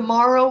see you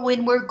tomorrow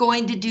when we're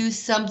going to do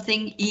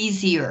something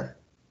easier.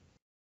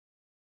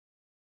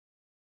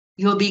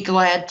 You'll be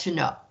glad to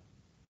know.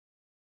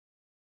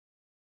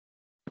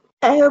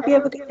 I hope you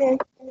have a good day.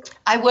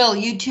 I will,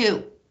 you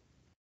too.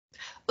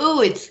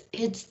 Ooh, it's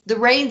the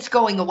rain's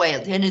going away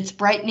and it's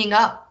brightening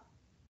up.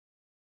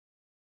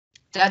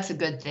 That's a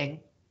good thing.